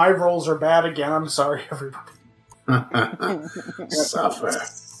 God, my rolls are bad again. I'm sorry, everybody. Suffer.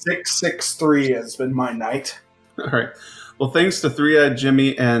 663 has been my night. All right. Well, thanks to Three-Eyed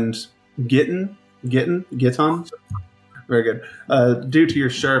Jimmy and Gitton. Very good. Due to your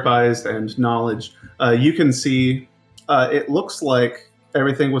sharp eyes and knowledge, you can see it looks like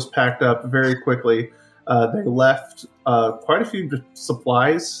everything was packed up very quickly. They left quite a few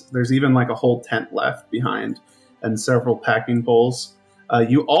supplies. There's even like a whole tent left behind and several packing bowls.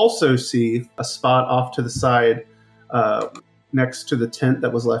 You also see a spot off to the side next to the tent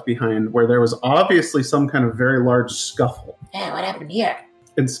that was left behind where there was obviously some kind of very large scuffle. Hey, what happened here?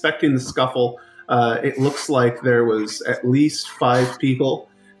 Inspecting the scuffle, it looks like there was at least 5 people,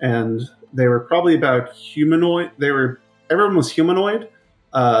 and they were probably about humanoid. Everyone was humanoid.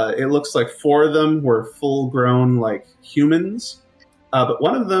 It looks like 4 of them were full-grown, like humans, but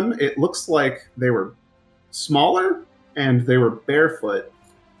one of them, it looks like they were smaller and they were barefoot.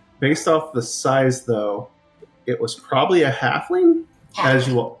 Based off the size, though, it was probably a halfling. As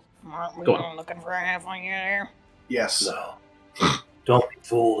you will. Aren't we Go on. looking for a halfling in there? Yes. No. Don't be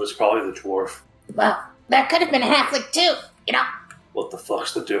fooled, it's probably the dwarf. Well, there could have been a halfling too. You know, What the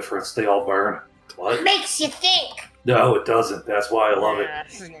fuck's the difference? They all burn. What? makes you think. No, it doesn't. That's why I love it.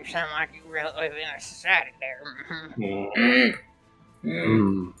 You sound like you really live in a society there. Mm.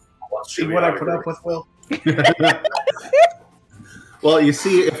 Mm. See what I put up with, Will? Well, you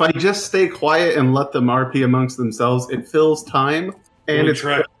see, if I just stay quiet and let them RP amongst themselves, it fills time and Really it's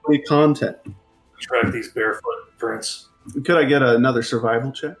try- quality content. Track these barefoot prints. Could I get another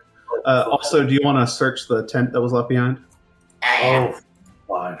survival check? Also, do you want to search the tent that was left behind? Oh,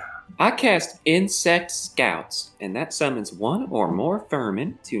 fine. I cast Insect Scouts, and that summons one or more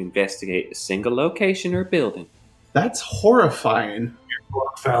vermin to investigate a single location or building. That's horrifying.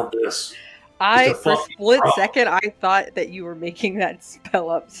 Dwarf found this. For a fucking split problem. second, I thought that you were making that spell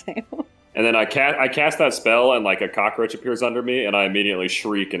up, Sam. And then I cast that spell, and like a cockroach appears under me, and I immediately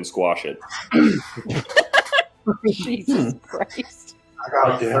shriek and squash it. Jesus Christ. I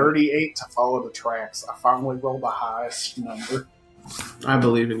got a Damn. 38 to follow the tracks. I finally rolled the highest number. I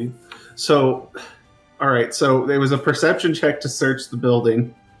believe in you. So, all right. So there was a perception check to search the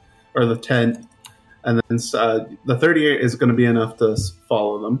building or the tent, and then the 38 is going to be enough to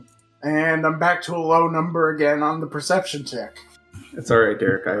follow them. And I'm back to a low number again on the perception check. It's all right,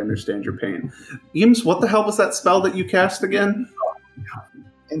 Derek. I understand your pain. Eames, what the hell was that spell that you cast again?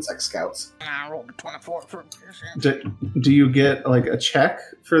 Insect Scouts. And I rolled a 24 for perception. Do you get like a check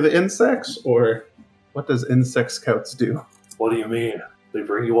for the insects, or what does Insect Scouts do? What do you mean? They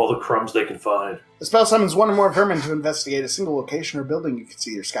bring you all the crumbs they can find. The spell summons one or more vermin to investigate a single location or building you can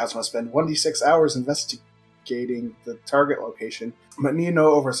see. Your scouts must spend 1d6 hours investigating the target location, but need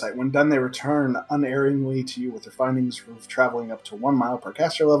no oversight. When done, they return unerringly to you with their findings of traveling up to 1 mile per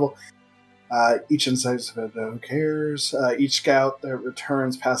caster level. Each insight who cares. Each scout that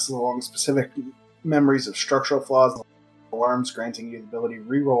returns passes along specific memories of structural flaws, alarms, granting you the ability to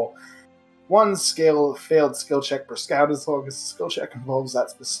reroll one failed skill check per scout as long as the skill check involves that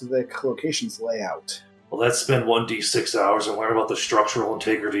specific location's layout. Well, let's spend 1d6 hours and learn about the structural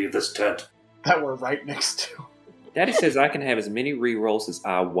integrity of this tent. That we're right next to. Daddy says I can have as many rerolls as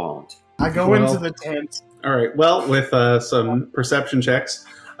I want. I go Well- into the tent. All right. Well, with some perception checks,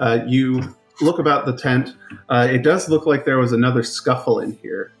 you look about the tent. It does look like there was another scuffle in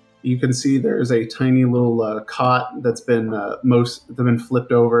here. You can see there's a tiny little cot that's been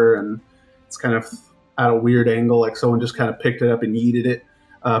flipped over, and it's kind of at a weird angle, like someone just kind of picked it up and yeeted it.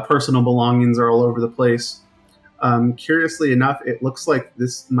 Personal belongings are all over the place. Curiously enough, it looks like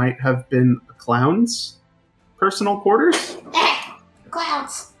this might have been a clown's personal quarters.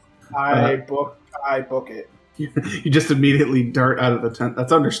 Clowns. I book it. You just immediately dart out of the tent.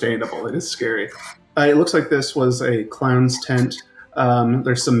 That's understandable. It is scary. It looks like this was a clown's tent.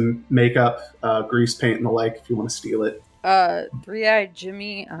 There's some makeup, grease paint, and the like if you want to steal it. Three-Eyed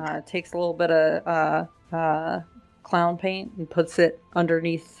Jimmy takes a little bit of clown paint and puts it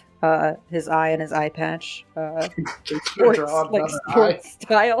underneath his eye and his eye patch. Sports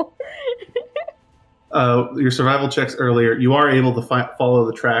style. Your survival checks earlier, you are able to follow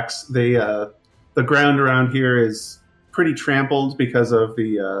the tracks. The ground around here is pretty trampled because of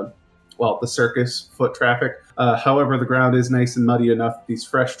the circus foot traffic. However, the ground is nice and muddy enough that these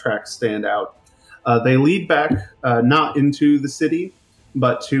fresh tracks stand out. They lead back not into the city,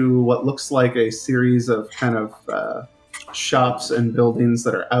 but to what looks like a series of kind of shops and buildings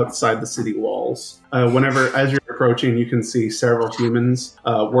that are outside the city walls. As you're approaching, you can see several humans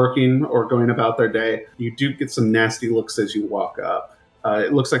working or going about their day. You do get some nasty looks as you walk up.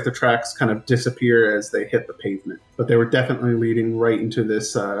 It looks like the tracks kind of disappear as they hit the pavement, but they were definitely leading right into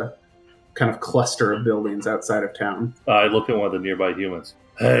this kind of cluster of buildings outside of town. I look at one of the nearby humans.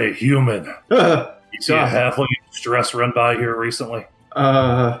 Hey, human. You see a halfling in distress run by here recently?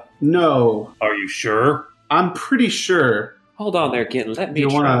 No. Are you sure? I'm pretty sure. Hold on there, Gitten. Let me You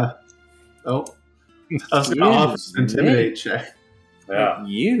try. want to... Oh. That's an office intimidate check. Yeah.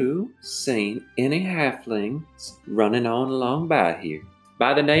 You seen any halflings running on along by here?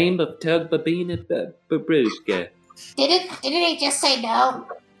 By the name of Tugbabina Babrushka. Didn't he just say no?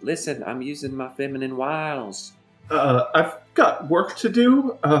 Listen, I'm using my feminine wiles. I've got work to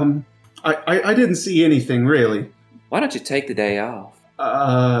do. I didn't see anything, really. Why don't you take the day off?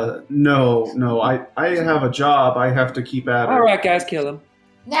 No. I have a job I have to keep at. All right, guys, kill him.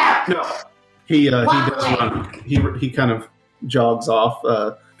 No. He does run. He kind of jogs off.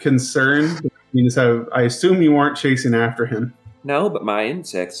 Concerned. Means I assume you aren't chasing after him. No, but my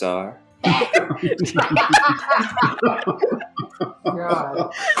insects are. God. He's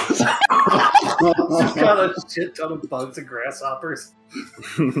got a shit ton of bugs and grasshoppers.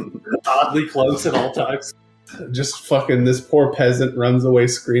 Oddly close at all times. Just fucking this poor peasant runs away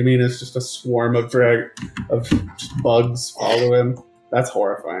screaming. It's just a swarm of just bugs follow him. That's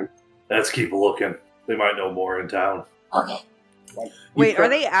horrifying. Let's keep looking. They might know more in town. Okay. Wait, are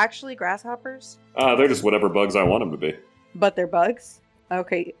they actually grasshoppers? They're just whatever bugs I want them to be. But they're bugs?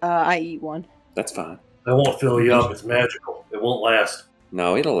 Okay, I eat one. That's fine. They won't fill you up. It's magical. It won't last.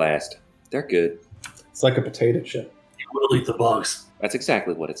 No, it'll last. They're good. It's like a potato chip. You will eat the bugs. That's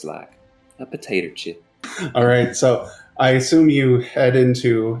exactly what it's like. A potato chip. All right, so I assume you head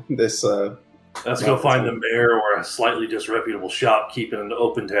into this. Let's go find the mayor or a slightly disreputable shop keeping an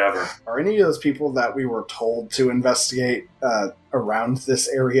open tavern. Are any of those people that we were told to investigate around this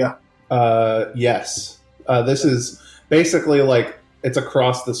area? Yes. This is basically like it's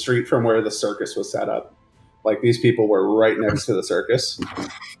across the street from where the circus was set up. Like these people were right next to the circus.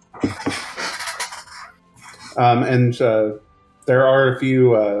 And there are a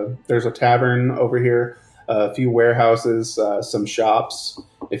few, there's a tavern over here, a few warehouses, some shops,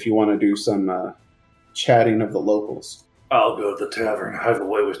 if you want to do some chatting of the locals. I'll go to the tavern. I have a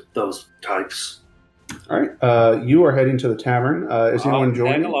way with those types. All right. You are heading to the tavern. Is anyone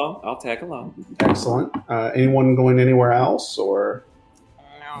joining? I'll tag along. Excellent. Anyone going anywhere else, or?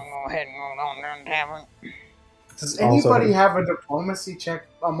 No, go ahead and go on down the tavern. Does anybody have a diplomacy check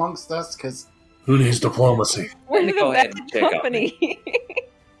amongst us? Because Who needs diplomacy? We're me the go ahead best and check out. company.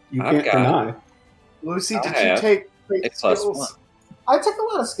 You I've can't got- deny. Lucy, I did have. you take fake It's plus skills? one. I took a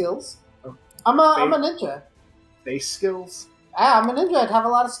lot of skills. I'm a ninja. Base skills? I'm a ninja. I'd have a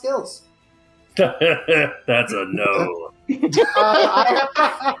lot of skills. That's a no.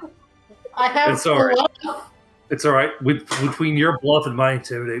 I have It's all right. a lot. It's all right. Between your bluff and my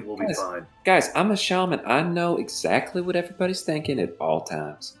intimidate, we'll be Yes. fine. Guys, I'm a shaman. I know exactly what everybody's thinking at all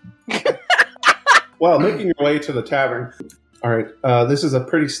times. Well, making your way to the tavern. All right. This is a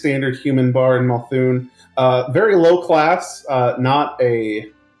pretty standard human bar in Malthun. Very low class, not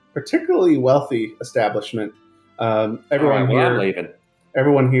a particularly wealthy establishment. Everyone All right, well, I'm here, leaving.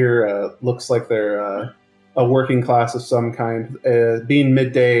 everyone here looks like they're a working class of some kind. Being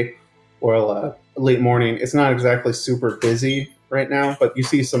midday or late morning, it's not exactly super busy right now. But you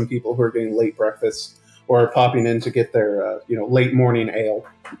see some people who are getting late breakfast or popping in to get their late morning ale,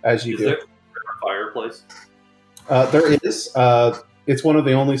 as you Is do. there a fireplace? There is. It's one of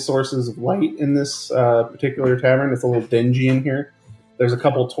the only sources of light in this particular tavern. It's a little dingy in here. There's a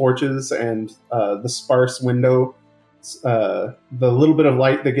couple torches and the sparse window. The little bit of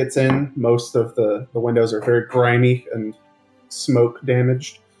light that gets in, most of the windows are very grimy and smoke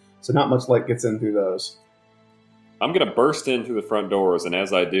damaged. So not much light gets in through those. I'm going to burst in through the front doors, and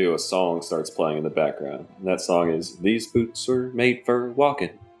as I do, a song starts playing in the background. And that song is, "These boots were made for walking,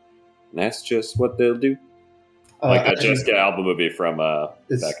 and that's just what they'll do." Like that Jessica Alba movie from back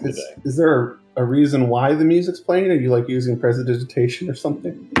in the day. Is there a reason why the music's playing? Are you like using prestidigitation or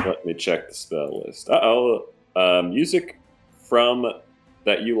something? Let me check the spell list. Music from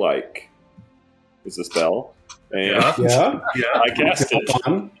that you like is the spell. And Yeah. I guessed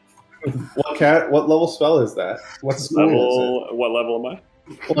it. What level spell is that? What school is it? What level am I?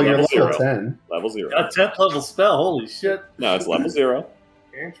 Well, you're Level level 10. Level 0. A 10th level spell. Holy shit! No, it's level 0.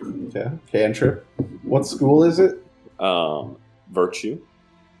 Yeah. Cantrip. What school is it? Virtue.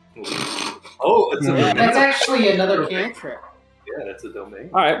 Oh, it's That's actually another cantrip. yeah, that's a domain.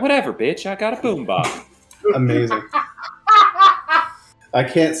 All right, whatever, bitch. I got a boombox. Amazing. I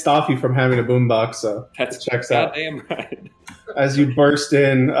can't stop you from having a boombox, so That's it checks out. goddamn right. As you burst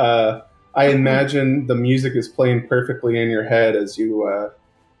in, I imagine the music is playing perfectly in your head as you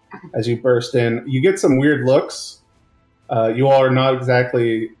burst in. You get some weird looks. You all are not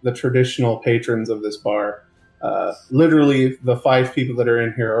exactly the traditional patrons of this bar. Literally, the 5 people that are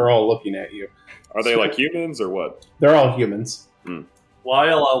in here are all looking at you. Are they like humans or what? They're all humans.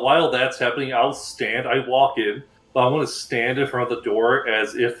 While that's happening, I'll stand. I walk in, but I want to stand in front of the door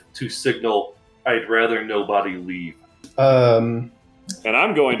as if to signal I'd rather nobody leave. And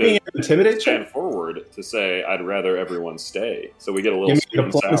I'm going to Intimidate stand check. forward to say I'd rather everyone stay, so we get a little Give me sweet a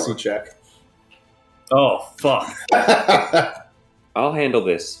and diplomacy sour. check. Oh fuck! I'll handle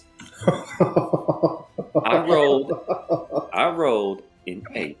this. I rolled an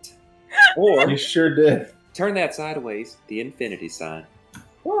 8. Or You sure did. turn that sideways, the infinity sign.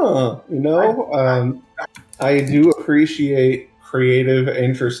 Huh, I do appreciate creative,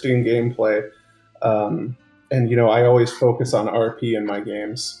 interesting gameplay. And, I always focus on RP in my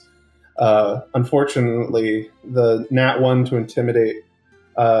games. Unfortunately, the Nat 1 to intimidate,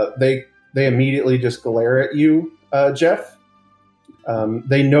 they immediately just glare at you, Jeff.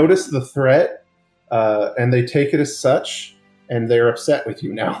 They notice the threat, and they take it as such, and they're upset with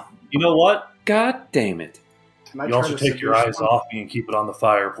you now. You know what? God damn it. Can I You try also to take your seduce eyes one? off me and keep it on the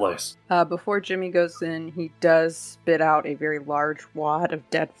fireplace. Before Jimmy goes in, he does spit out a very large wad of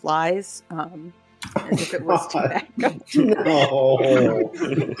dead flies, as if it was God. tobacco, No.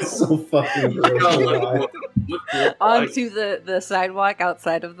 It's so fucking gross. onto the sidewalk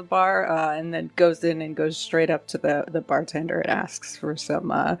outside of the bar, and then goes in and goes straight up to the bartender and asks for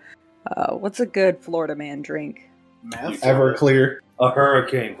some, what's a good Florida man drink? Meth? Everclear. A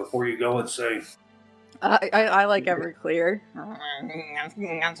hurricane before you go insane. I like Everclear.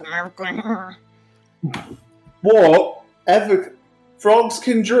 Got some Everclear. What? Frogs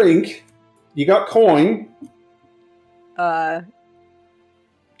can drink? You got coin?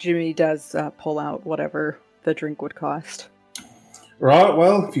 Jimmy does pull out whatever the drink would cost. Right,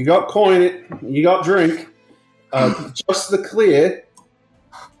 well, if you got coin, you got drink. Just the clear.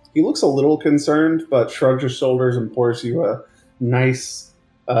 He looks a little concerned, but shrugs his shoulders and pours you a nice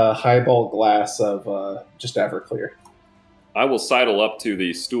highball glass of just Everclear. I will sidle up to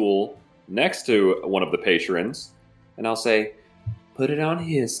the stool next to one of the patrons, And I'll say, put it on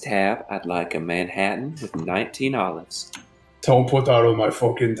his tab. I'd like a Manhattan with 19 olives. Don't put that on my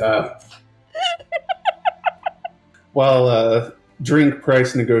fucking tab. While drink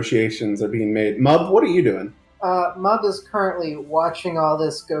price negotiations are being made. Mub, what are you doing? Mub is currently watching all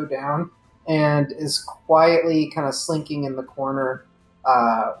this go down and is quietly kind of slinking in the corner,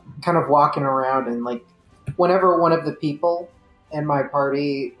 kind of walking around, and like whenever one of the people in my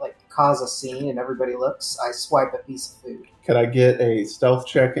party like cause a scene and everybody looks, I swipe a piece of food. Could I get a stealth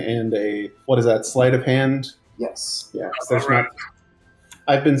check and a, what is that, sleight of hand? Yes. Yeah, 'cause there's not.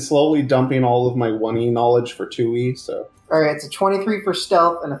 I've been slowly dumping all of my 1E knowledge for 2E, so All right, it's a 23 for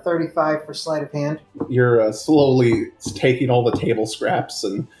stealth and a 35 for sleight of hand. you're slowly taking all the table scraps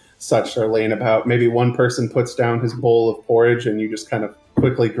and such are laying about. Maybe one person puts down his bowl of porridge and you just kind of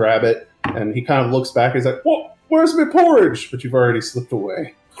quickly grab it, and he kind of looks back. He's like, "What? Where's my porridge?" But you've already slipped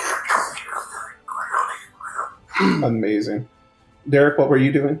away. Amazing. Derek, what were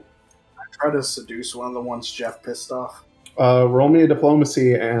you doing? Try to seduce one of the ones Jeff pissed off. Roll me a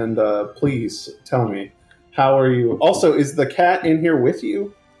diplomacy and please tell me, how are you? Also, is the cat in here with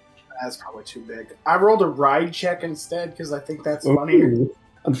you? That's probably too big. I rolled a ride check instead because I think that's funnier. Ooh.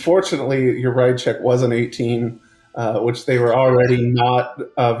 Unfortunately, your ride check was an 18. which they were already not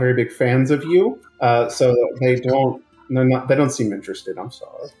very big fans of you. So they don't seem interested. I'm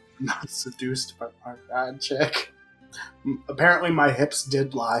sorry. Not seduced by my bad chick. Apparently, my hips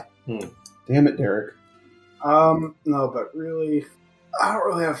did lie. Damn it, Derek. No, but really, I don't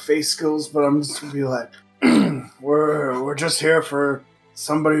really have face skills. But I'm just gonna be like, we're just here for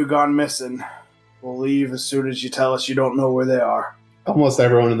somebody who gone missing. We'll leave as soon as you tell us you don't know where they are. Almost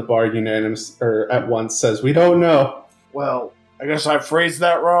everyone in the bar at once says, "We don't know." Well, I guess I phrased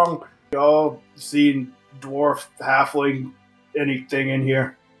that wrong. Y'all seen dwarf, halfling, anything in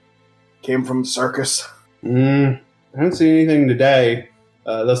here? Came from circus. I haven't seen anything today.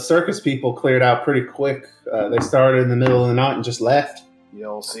 The circus people cleared out pretty quick. They started in the middle of the night and just left.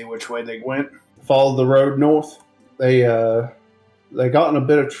 Y'all see which way they went? Followed the road north. They got in a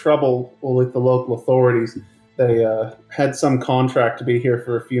bit of trouble with the local authorities. They had some contract to be here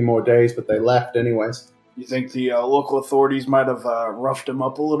for a few more days, but they left anyways. You think the local authorities might have roughed him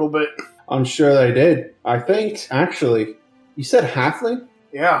up a little bit? I'm sure they did. I think, actually, you said halfling?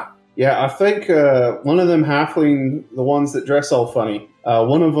 Yeah. Yeah, I think one of them halfling, the ones that dress all funny,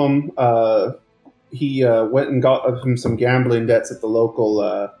 one of them, he went and got him some gambling debts at the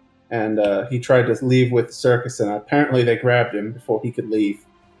local, and he tried to leave with the circus, and apparently they grabbed him before he could leave.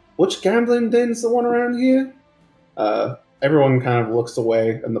 Which gambling den's the one around here? Everyone kind of looks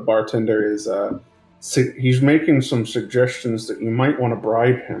away, and the bartender is, he's making some suggestions that you might want to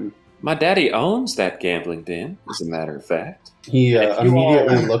bribe him. My daddy owns that gambling den, as a matter of fact. He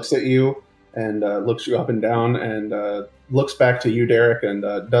immediately looks at you and looks you up and down and looks back to you, Derek, and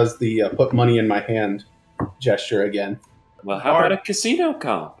does the put money in my hand gesture again. Well, how about a casino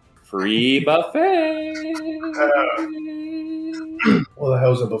comp? Free buffet! What the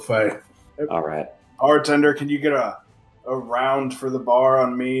hell's a buffet? All right. Bartender, can you get a round for the bar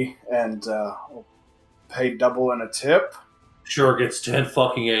on me and pay double and a tip? Sure, gets 10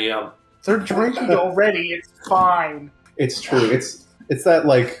 fucking a.m. They're drinking already. It's fine. It's true. It's that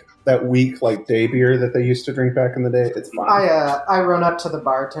weak day beer that they used to drink back in the day. It's fine. I run up to the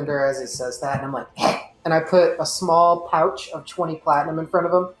bartender as he says that, and I'm like, hey! And I put a small pouch of 20 platinum in front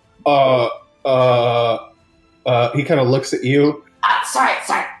of him. He kind of looks at you. Sorry.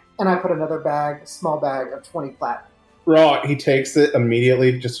 And I put another small bag of 20 platinum. Right, he takes it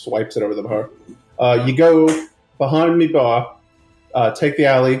immediately, just swipes it over the bar. You go behind me bar, take the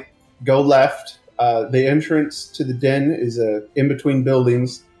alley, go left. The entrance to the den is in between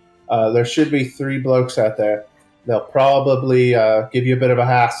buildings. There should be 3 blokes out there. They'll probably give you a bit of a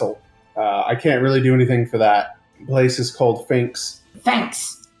hassle. I can't really do anything for that. The place is called Finks.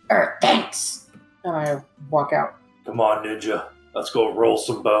 Thanks. And I walk out. Come on, Ninja. Let's go roll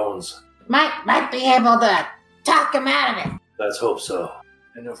some bones. Might be able to talk him out of it. Let's hope so.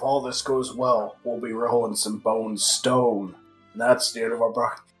 And if all this goes well, we'll be rolling some bone stone. And that's the end of our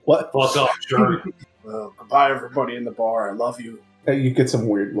bar. What? Fuck off, sure. Well, goodbye, everybody in the bar. I love you. You get some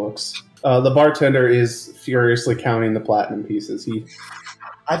weird looks. The bartender is furiously counting the platinum pieces.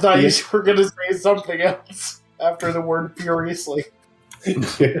 I thought you were going to say something else after the word furiously.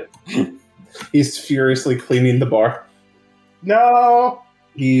 He's furiously cleaning the bar. No!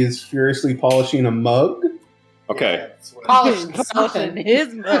 He is furiously polishing a mug. Okay. Polishing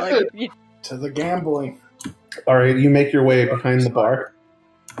his mug. To the gambling. All right, you make your way behind the bar.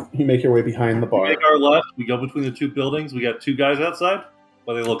 You make your way behind the bar. We make our left. We go between the 2 buildings. We got 2 guys outside.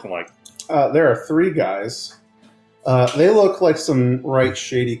 What are they looking like? There are 3 guys. They look like some right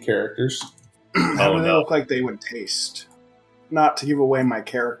shady characters. How do they look like they would taste? Not to give away my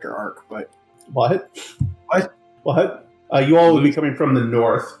character arc, but... What? What? You all would be coming from the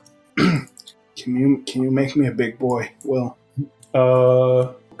north. Can you make me a big boy, Will?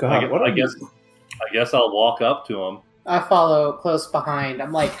 God, I guess I'll walk up to him. I follow close behind.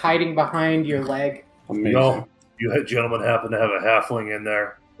 I'm hiding behind your leg. Amazing. No, you gentlemen happen to have a halfling in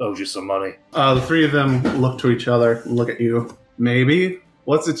there. Owes you some money. The 3 of them look to each other and look at you. Maybe.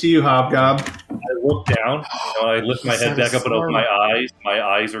 What's it to you, Hobgob? I look down. I lift my head back up and open my eyes. My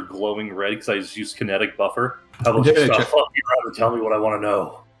eyes are glowing red because I just used kinetic buffer. How about you stop fucking around and tell me what I want to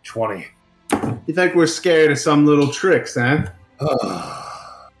know? 20. You think we're scared of some little tricks, huh?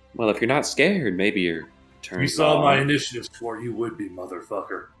 Well, if you're not scared, maybe you're turning. You saw my initiative score. You would be,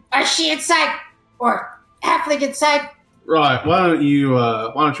 motherfucker. Is she inside? Or halfling inside? Right. Why don't you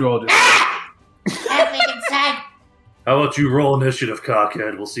all just... Halfling inside? How about you roll initiative,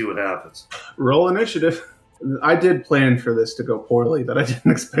 cockhead? We'll see what happens. Roll initiative. I did plan for this to go poorly, but I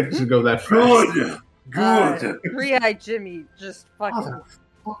didn't expect it to go that fast. Good. 3-eyed Jimmy just fucking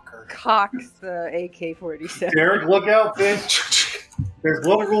cocks the AK-47. Derek, look out, bitch. There's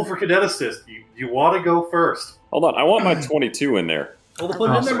one rule for cadet assist. You want to go first. Hold on, I want my 22 in there. Well,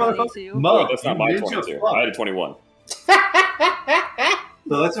 put it in there, motherfucker. 22. Oh, Mug, that's not you my ninja 22. fuck. I had a 21.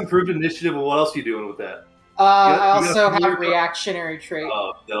 So that's improved initiative. And what else are you doing with that? I you got also familiar- have reactionary trait.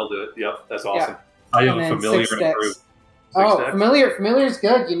 Oh, that'll do it. Yep, that's awesome. I have And a then familiar 6 and dex. improved. Oh, dex? familiar's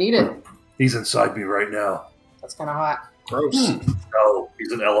good. You need it. He's inside me right now. That's kind of hot. Gross. No,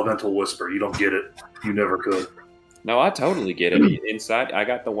 he's an elemental whisper. You don't get it. You never could. No, I totally get it. Inside, I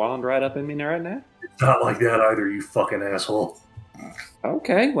got the wand right up in me right now. It's not like that either, you fucking asshole.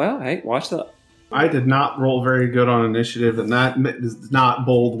 Okay, well, hey, watch the... I did not roll very good on initiative, and that does not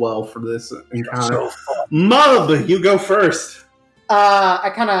bode well for this encounter. So fun. Mub, you go first.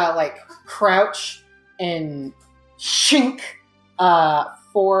 I kind of like crouch and shink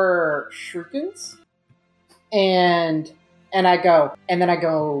 4 shurikens, and then I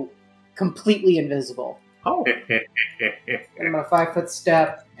go completely invisible. Oh, I'm gonna 5-foot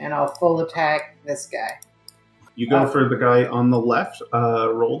step, and I'll full attack this guy. you go for the guy on the left.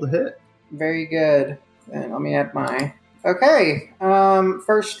 Roll the hit. Very good. And let me add my. Okay.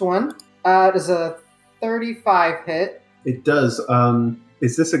 First one. Does a 35 hit? It does.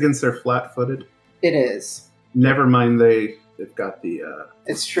 Is this against their flat-footed? It is. Never mind. They've got the.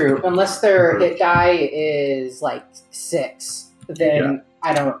 It's true. Unless their hit die is like 6, then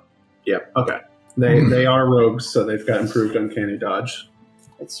I don't. Yep. Okay. They are rogues, so they've got improved uncanny dodge,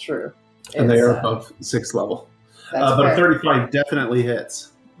 It's true. and they It's, are above 6th level. that's But a fair. 35 definitely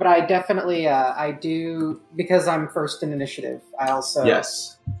hits. But I definitely, I do, because I'm first in initiative, I also...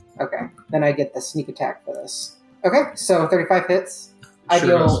 Yes. Okay. Then I get the sneak attack for this. Okay, so 35 hits. I Sure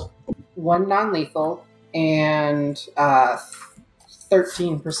deal does. 1 non-lethal and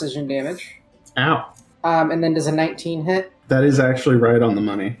 13 precision damage. Ow. And then does a 19 hit. That is actually right on the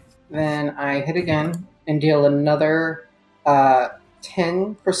money. Then I hit again and deal another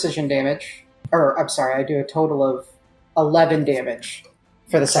 10 precision damage. Or, I'm sorry, I do a total of 11 damage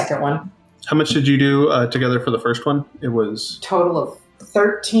for the second one. How much did you do together for the first one? It was Total of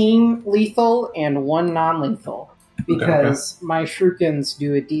 13 lethal and 1 non-lethal. Because my shurikens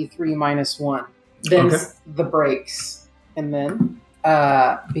do a d3 minus 1. Then Okay. the breaks. And then,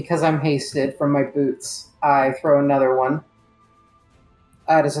 because I'm hasted from my boots, I throw another one.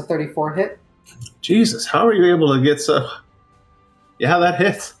 Does a 34 hit? Jesus. How are you able to get so? Yeah, that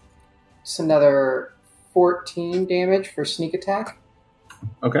hits. It's another 14 damage for sneak attack.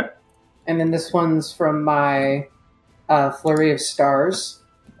 Okay. And then this one's from my Flurry of Stars.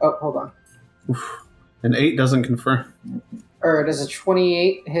 Oh, hold on. An 8 doesn't confirm. Or does a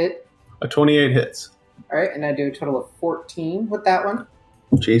 28 hit? A 28 hits. All right, and I do a total of 14 with that one.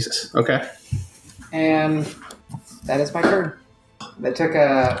 Jesus. Okay. And that is my turn. That took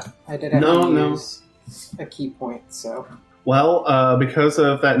a... I did have to use a key point, so... Well, because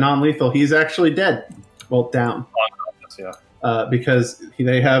of that non-lethal, he's actually dead. Well, down. Yeah. Because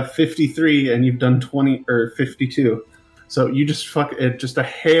they have 53 and you've done 20 or 52. So you just just a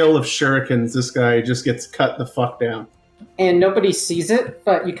hail of shurikens. This guy just gets cut the fuck down. And nobody sees it,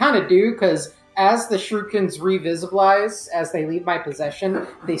 but you kind of do, because as the shurikens revisibilize, as they leave my possession,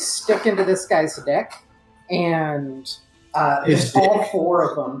 they stick into this guy's deck, and there's all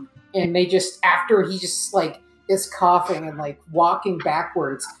 4 of them. And they just, after he just, like, is coughing and, like, walking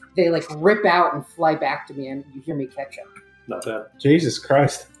backwards, they, like, rip out and fly back to me, and you hear me catch him. Not bad. Jesus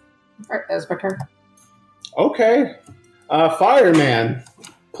Christ. All right, that's my turn. Okay. Fireman,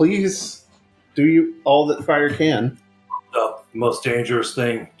 please do all that fire can. The most dangerous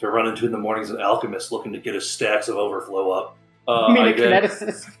thing to run into in the morning is an alchemist looking to get his stacks of overflow up. I mean, I a did.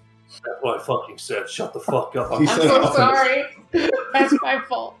 kineticist. That's what I fucking said. Shut the fuck up. He I'm said so alchemist. sorry. That's my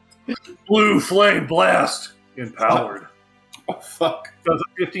fault. Blue flame blast. Empowered. Oh, fuck. Does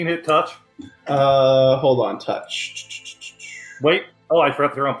a 15 hit touch? Hold on. Touch. Wait. Oh, I forgot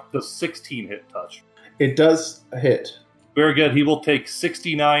to throw him. Does 16 hit touch? It does hit. Very good. He will take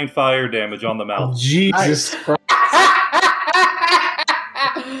 69 fire damage on the mouth. Jesus Christ.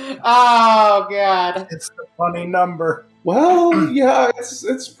 Oh, God. It's the funny number. Well, yeah,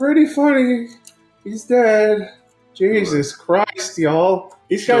 it's pretty funny. He's dead. Jesus Christ, y'all.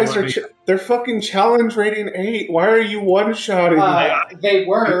 These guys are they're fucking challenge rating 8. Why are you one-shotting? They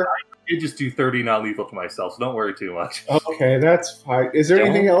were. I just do 30 non-lethal to myself, so don't worry too much. Okay, that's fine. Is there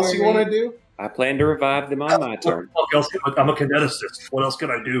anything else you want to do? I plan to revive them on my turn. What else? I'm a kineticist. What else can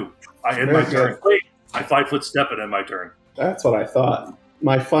I do? I end my Very turn. good. Wait, I 5-foot step and end my turn. That's what I thought.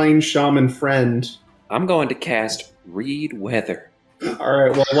 My fine shaman friend. I'm going to cast Read Weather. All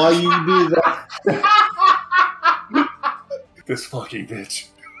right, well, while you do that... This fucking bitch.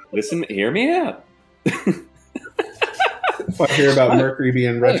 Listen, hear me out. If I hear about Mercury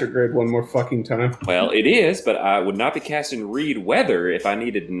being retrograde one more fucking time. Well, it is, but I would not be casting read weather if I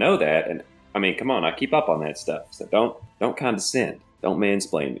needed to know that. And I mean, come on, I keep up on that stuff. So don't condescend. Don't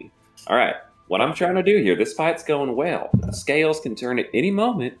mansplain me. All right, what I'm trying to do here, this fight's going well. The scales can turn at any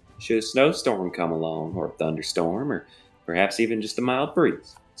moment should a snowstorm come along, or a thunderstorm, or perhaps even just a mild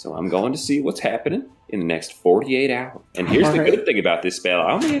breeze. So I'm going to see what's happening in the next 48 hours. And here's the good thing about this spell.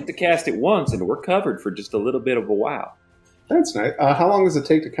 I only have to cast it once, and we're covered for just a little bit of a while. That's nice. How long does it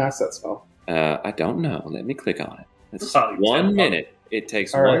take to cast that spell? I don't know. Let me click on it. It's 1 minute. It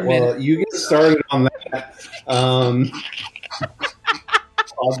takes All 1 right, minute. well, you get started on that.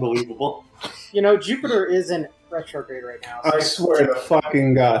 Unbelievable. You know, Jupiter is in retrograde right now. I swear to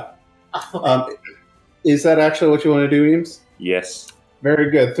fucking God. Is that actually what you want to do, Eames? Yes.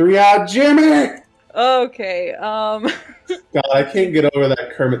 Very good. 3 out, Jimmy! Okay. God, I can't get over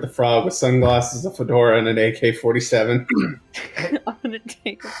that Kermit the Frog with sunglasses, a fedora, and an AK-47. I'm gonna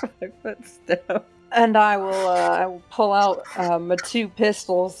take a 5-foot step, and I will pull out my 2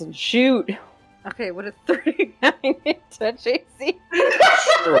 pistols and shoot. Okay, what a 39 hit touch AC.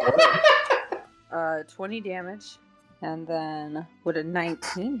 Sure. 20 damage, and then would a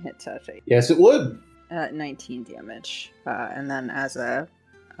 19 hit touch AC? Yes, it would. 19 damage, and then as a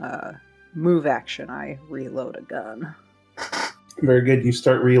move action, I reload a gun. Very good. You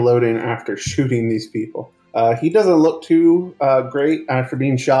start reloading after shooting these people. He doesn't look too great after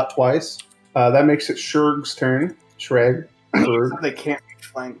being shot twice. That makes it Shurg's turn. Shreg. They can't be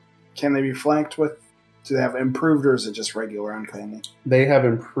flanked. Can they be flanked with? Do they have improved, or is it just regular uncanny? They have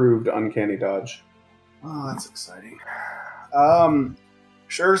improved uncanny dodge. Oh, that's exciting.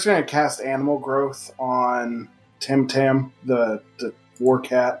 Shurg's going to cast Animal Growth on Tim Tam, the war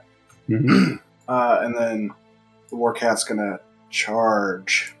cat. Mm-hmm. And then the war cat's going to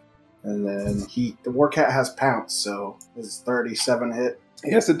charge. And then the war cat has pounce, so is 37 hit?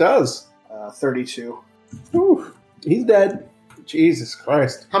 Yes, it does. 32. Whew. He's dead. Jesus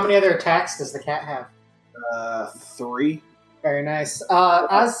Christ. How many other attacks does the cat have? 3. Very nice.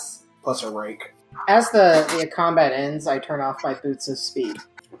 As Plus a rake. the combat ends, I turn off my boots of speed.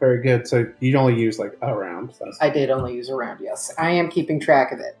 Very good. So you only use like a round. So. I did only use a round, yes. I am keeping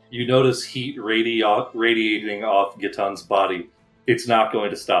track of it. You notice heat radiating off Gitan's body. It's not going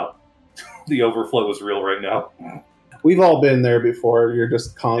to stop. The overflow is real right now. We've all been there before. You're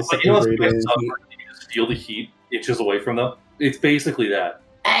just constantly breathing in heat. You just feel the heat inches away from them. It's basically that.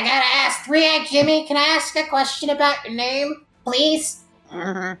 I gotta ask, 3-Eyed Jimmy, can I ask a question about your name, please?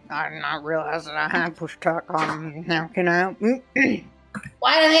 I did not realize that I had push talk on. Now can I help?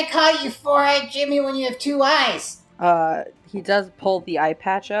 Why do they call you 4-Eyed Jimmy when you have 2 eyes? He does pull the eye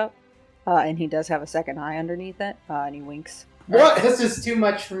patch up, and he does have a second eye underneath it, and he winks. What? This is too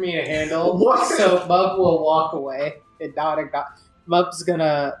much for me to handle. So Mub will walk away. Mub's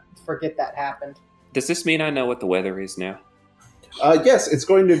gonna forget that happened. Does this mean I know what the weather is now? Yes, it's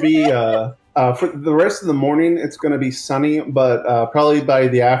going to be for the rest of the morning. It's going to be sunny, but probably by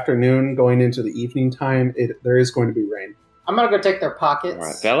the afternoon, going into the evening time, there is going to be rain. I'm gonna go take their pockets. All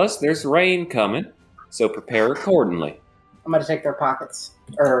right, fellas, there's rain coming, so prepare accordingly. I'm gonna take their pockets,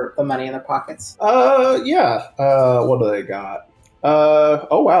 or the money in their pockets. Yeah. What do they got?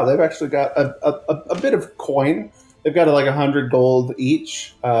 Oh wow, they've actually got a bit of coin. They've got like 100 gold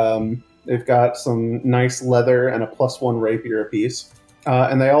each. They've got some nice leather and a +1 rapier apiece.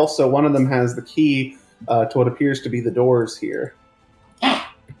 And they also, one of them has the key to what appears to be the doors here.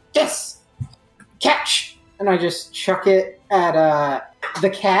 Yes! Catch! And I just chuck it at the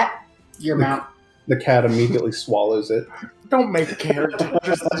cat. Your mount. The cat immediately swallows it. Don't make character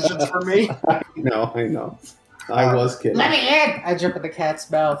decisions for me. I know. I was kidding. Let me in! I jump at the cat's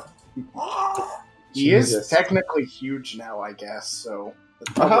mouth. He is Jesus. technically huge now, I guess, so...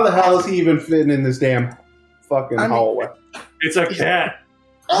 How the hell is he even fitting in this damn fucking hallway? It's a cat.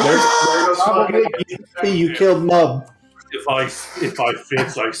 You killed Mub. If I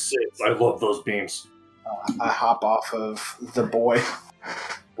fits, I sits. I love those beams. I hop off of the boy.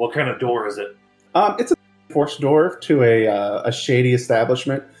 What kind of door is it? It's a forced door to a shady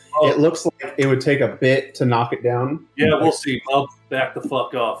establishment. Oh. It looks like it would take a bit to knock it down. Yeah, we'll see. I'll back the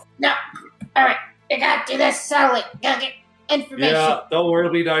fuck off. No. Alright, you gotta do this slowly. Gotta get information. Yeah, don't worry,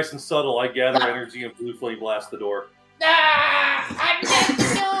 it'll be nice and subtle. I gather energy and blue flame blast the door. I'm at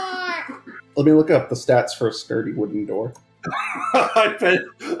the door! Let me look up the stats for a sturdy wooden door.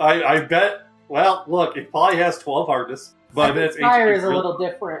 I bet. Well, look, it probably has 12 hardness, but I bet it's Fire HP is a little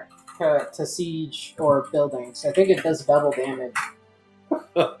different to siege or buildings. I think it does double damage.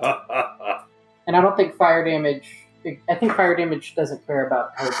 And I don't think fire damage... I think fire damage doesn't care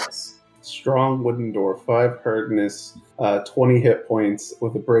about purpose. Strong wooden door, 5 hardness, 20 hit points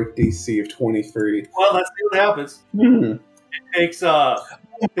with a break DC of 23. Well, let's see what happens. Hmm. It takes God.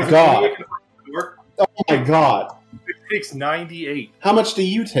 Oh my god. It takes 98. How much do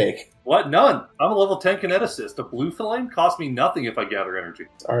you take? What? None. I'm a level 10 kineticist. A blue flame costs me nothing if I gather energy.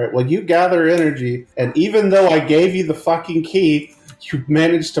 Alright, well, you gather energy, and even though I gave you the fucking key, you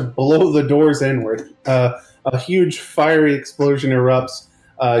managed to blow the doors inward. A huge fiery explosion erupts.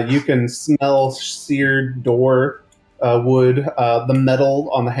 You can smell seared door wood, the metal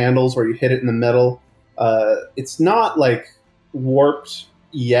on the handles where you hit it in the metal. It's not like warped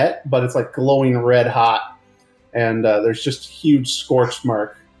yet, but it's like glowing red hot. And there's just a huge scorch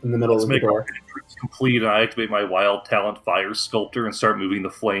mark in the middle of the door. Complete, and I activate my wild talent fire sculptor and start moving the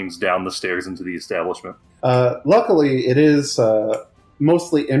flames down the stairs into the establishment. Luckily, it is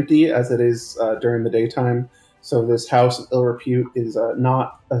mostly empty as it is during the daytime. So this house of ill repute is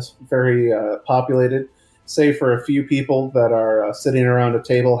not very populated, save for a few people that are sitting around a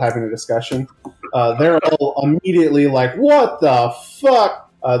table having a discussion. They're all immediately like, what the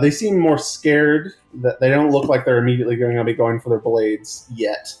fuck? They seem more scared. That they don't look like they're immediately going to be going for their blades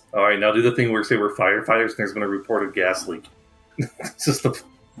yet. All right, now do the thing where say we're firefighters and there's been a reported gas leak. It's just the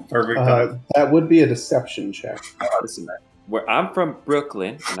perfect time. That would be a deception check. Listen, where I'm from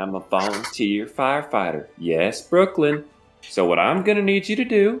Brooklyn, and I'm a volunteer firefighter. Yes, Brooklyn. So what I'm going to need you to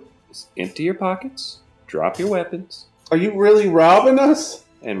do is empty your pockets, drop your weapons. Are you really robbing us?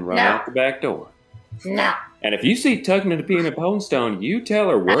 And run out the back door. No. And if you see Tugging and Peanut Ponestone, you tell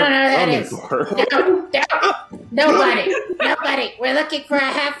her we're coming for her. Nobody. We're looking for a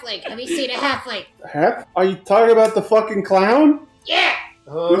halfling. Have you seen a halfling? Heck? Are you talking about the fucking clown? Yeah.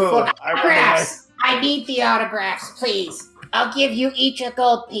 Autographs. I need the autographs, please. I'll give you each a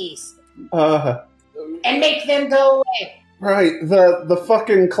gold piece. And make them go away. Right. The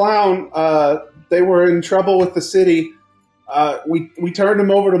fucking clown, they were in trouble with the city. We turned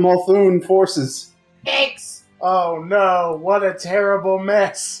him over to Multhune forces. Thanks. Oh no, what a terrible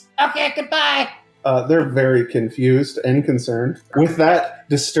mess. Okay, goodbye. They're very confused and concerned with that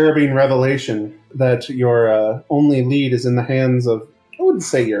disturbing revelation that your only lead is in the hands of, I wouldn't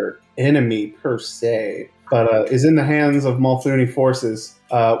say your enemy per se, but is in the hands of Multhune forces.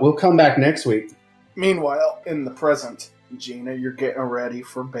 We'll come back next week. Meanwhile, in the present, Gina, you're getting ready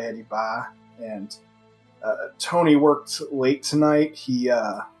for Betty Bye, and Tony worked late tonight. He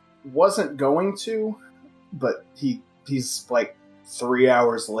wasn't going to, but he's like 3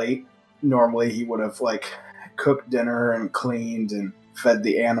 hours late. Normally he would have like cooked dinner and cleaned and fed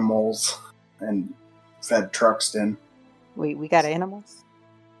the animals and fed Truxton. Wait, we got animals?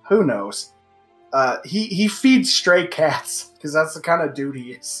 Who knows? He feeds stray cats because that's the kind of dude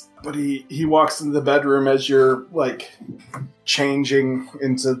he is. But he walks into the bedroom as you're like changing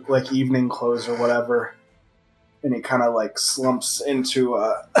into like evening clothes or whatever, and he kind of like slumps into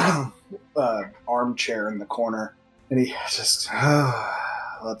a armchair in the corner, and he just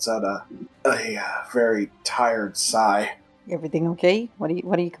lets out a very tired sigh. Everything okay? What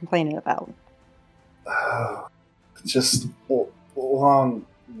are you complaining about? Just a long,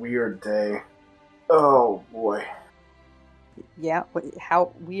 weird day. Oh boy. Yeah,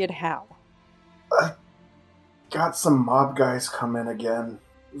 how weird? How? I got some mob guys come in again.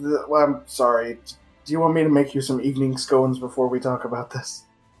 Well, I'm sorry. Do you want me to make you some evening scones before we talk about this?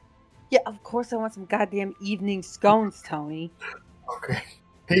 Yeah, of course I want some goddamn evening scones, Tony. Okay.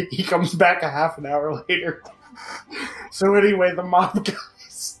 He comes back a half an hour later. So anyway, the mob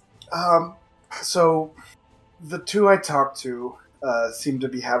guys. So the two I talked to seem to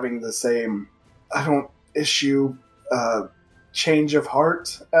be having the same, change of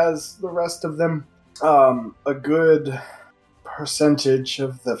heart as the rest of them. A good percentage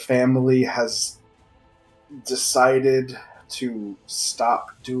of the family has decided to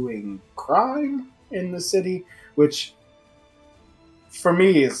stop doing crime in the city, which for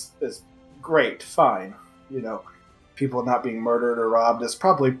me is great, fine. You know, people not being murdered or robbed is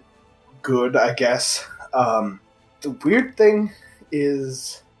probably good, I guess. The weird thing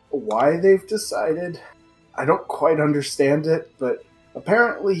is why they've decided. I don't quite understand it, but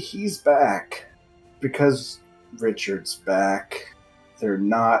apparently he's back. Because Richard's back, they're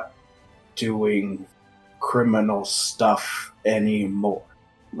not doing criminal stuff anymore.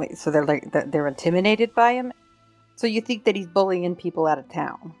 Wait, so they're intimidated by him? So you think that he's bullying people out of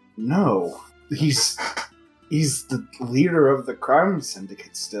town? No. He's the leader of the crime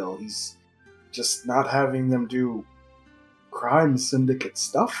syndicate still. He's just not having them do crime syndicate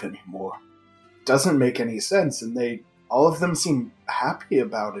stuff anymore. Doesn't make any sense, and all of them seem happy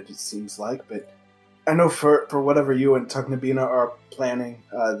about it, it seems like, but I know for whatever you and Tugnabina are planning,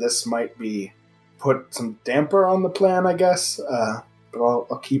 this might be put some damper on the plan, I guess. But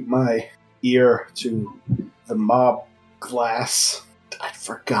I'll keep my ear to the mob glass. I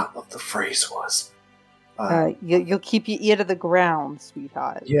forgot what the phrase was. You'll keep your ear to the ground,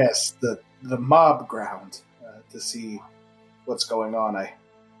 sweetheart. Yes, the mob ground to see what's going on.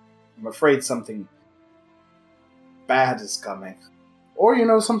 I'm afraid something bad is coming.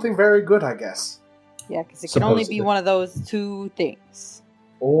 Or, something very good, I guess. Yeah, because it can only be one of those two things.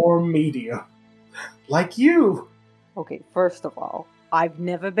 Or media. Like you! Okay, first of all, I've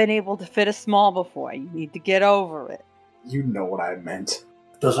never been able to fit a small before. You need to get over it. You know what I meant.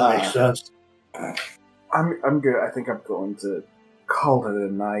 Doesn't make sense. I'm good. I think I'm going to call it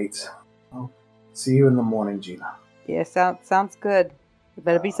a night. I'll see you in the morning, Gina. Yeah, sounds good. There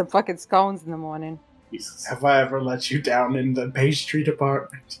better be some fucking scones in the morning. Jesus. Have I ever let you down in the pastry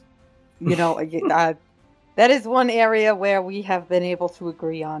department? That is one area where we have been able to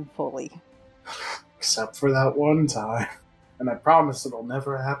agree on fully. Except for that one time. And I promise it'll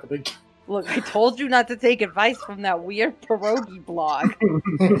never happen again. Look, I told you not to take advice from that weird pierogi blog.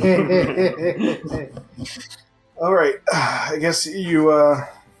 Alright, I guess you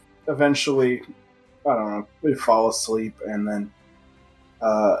eventually, I don't know, fall asleep and then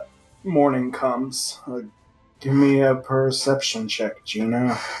morning comes. Give me a perception check,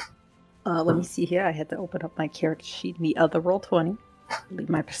 Gina. Let me see here. I had to open up my character sheet in the other roll 20. Leave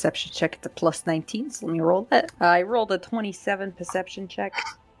my perception check at the plus 19, so let me roll that. I rolled a 27 perception check.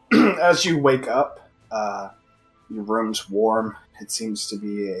 As you wake up, your room's warm. It seems to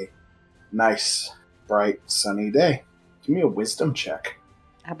be a nice, bright, sunny day. Give me a wisdom check.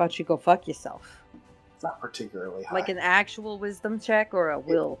 How about you go fuck yourself? It's not particularly high. Like an actual wisdom check or a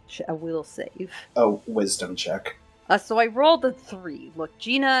will save? A wisdom check. So I rolled a 3. Look,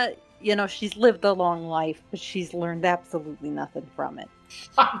 Gina, she's lived a long life, but she's learned absolutely nothing from it.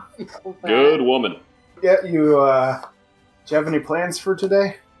 Good woman. Yeah, do you have any plans for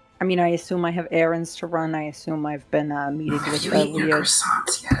today? I mean, I assume I have errands to run. I assume I've been meeting with Have you eaten your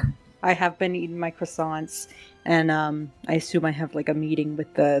croissants yet? I have been eating my croissants, and I assume I have like a meeting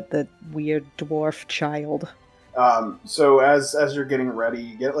with the weird dwarf child. So as you're getting ready,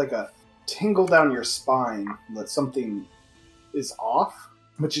 you get like a tingle down your spine that something is off,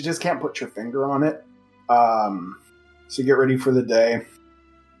 but you just can't put your finger on it. So you get ready for the day.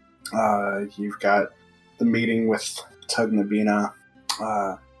 You've got the meeting with Tugnabina.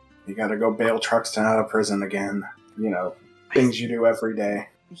 You gotta go bail Truxton out of prison again. Things you do every day.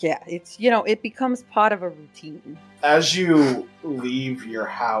 Yeah, it's, it becomes part of a routine. As you leave your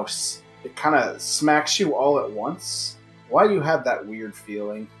house, it kind of smacks you all at once. Why you have that weird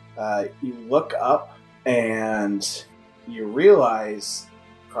feeling? You look up and you realize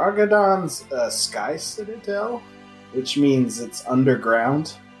Krogodon's a sky citadel, which means it's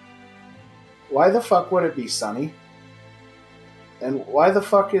underground. Why the fuck would it be sunny? And why the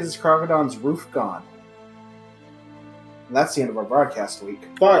fuck is Krogodon's roof gone? And that's the end of our broadcast week.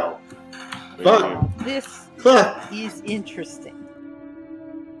 Fuck. This is interesting.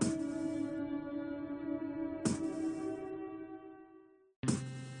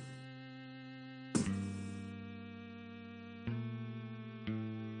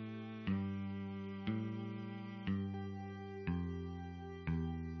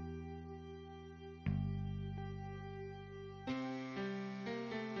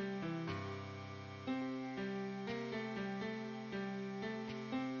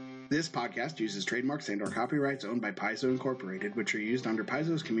 This podcast uses trademarks and/or copyrights owned by Paizo Incorporated, which are used under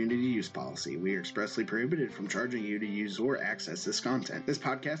Paizo's community use policy. We are expressly prohibited from charging you to use or access this content. This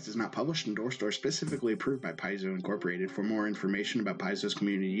podcast is not published, endorsed, or specifically approved by Paizo Incorporated. For more information about Paizo's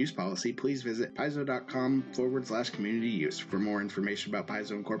community use policy, please visit paizo.com/community use. For more information about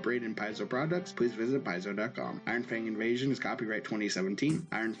Paizo Incorporated and Paizo products, please visit paizo.com. Iron Fang Invasion is copyright 2017.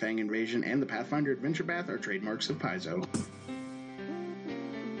 Iron Fang Invasion and the Pathfinder Adventure Path are trademarks of Paizo.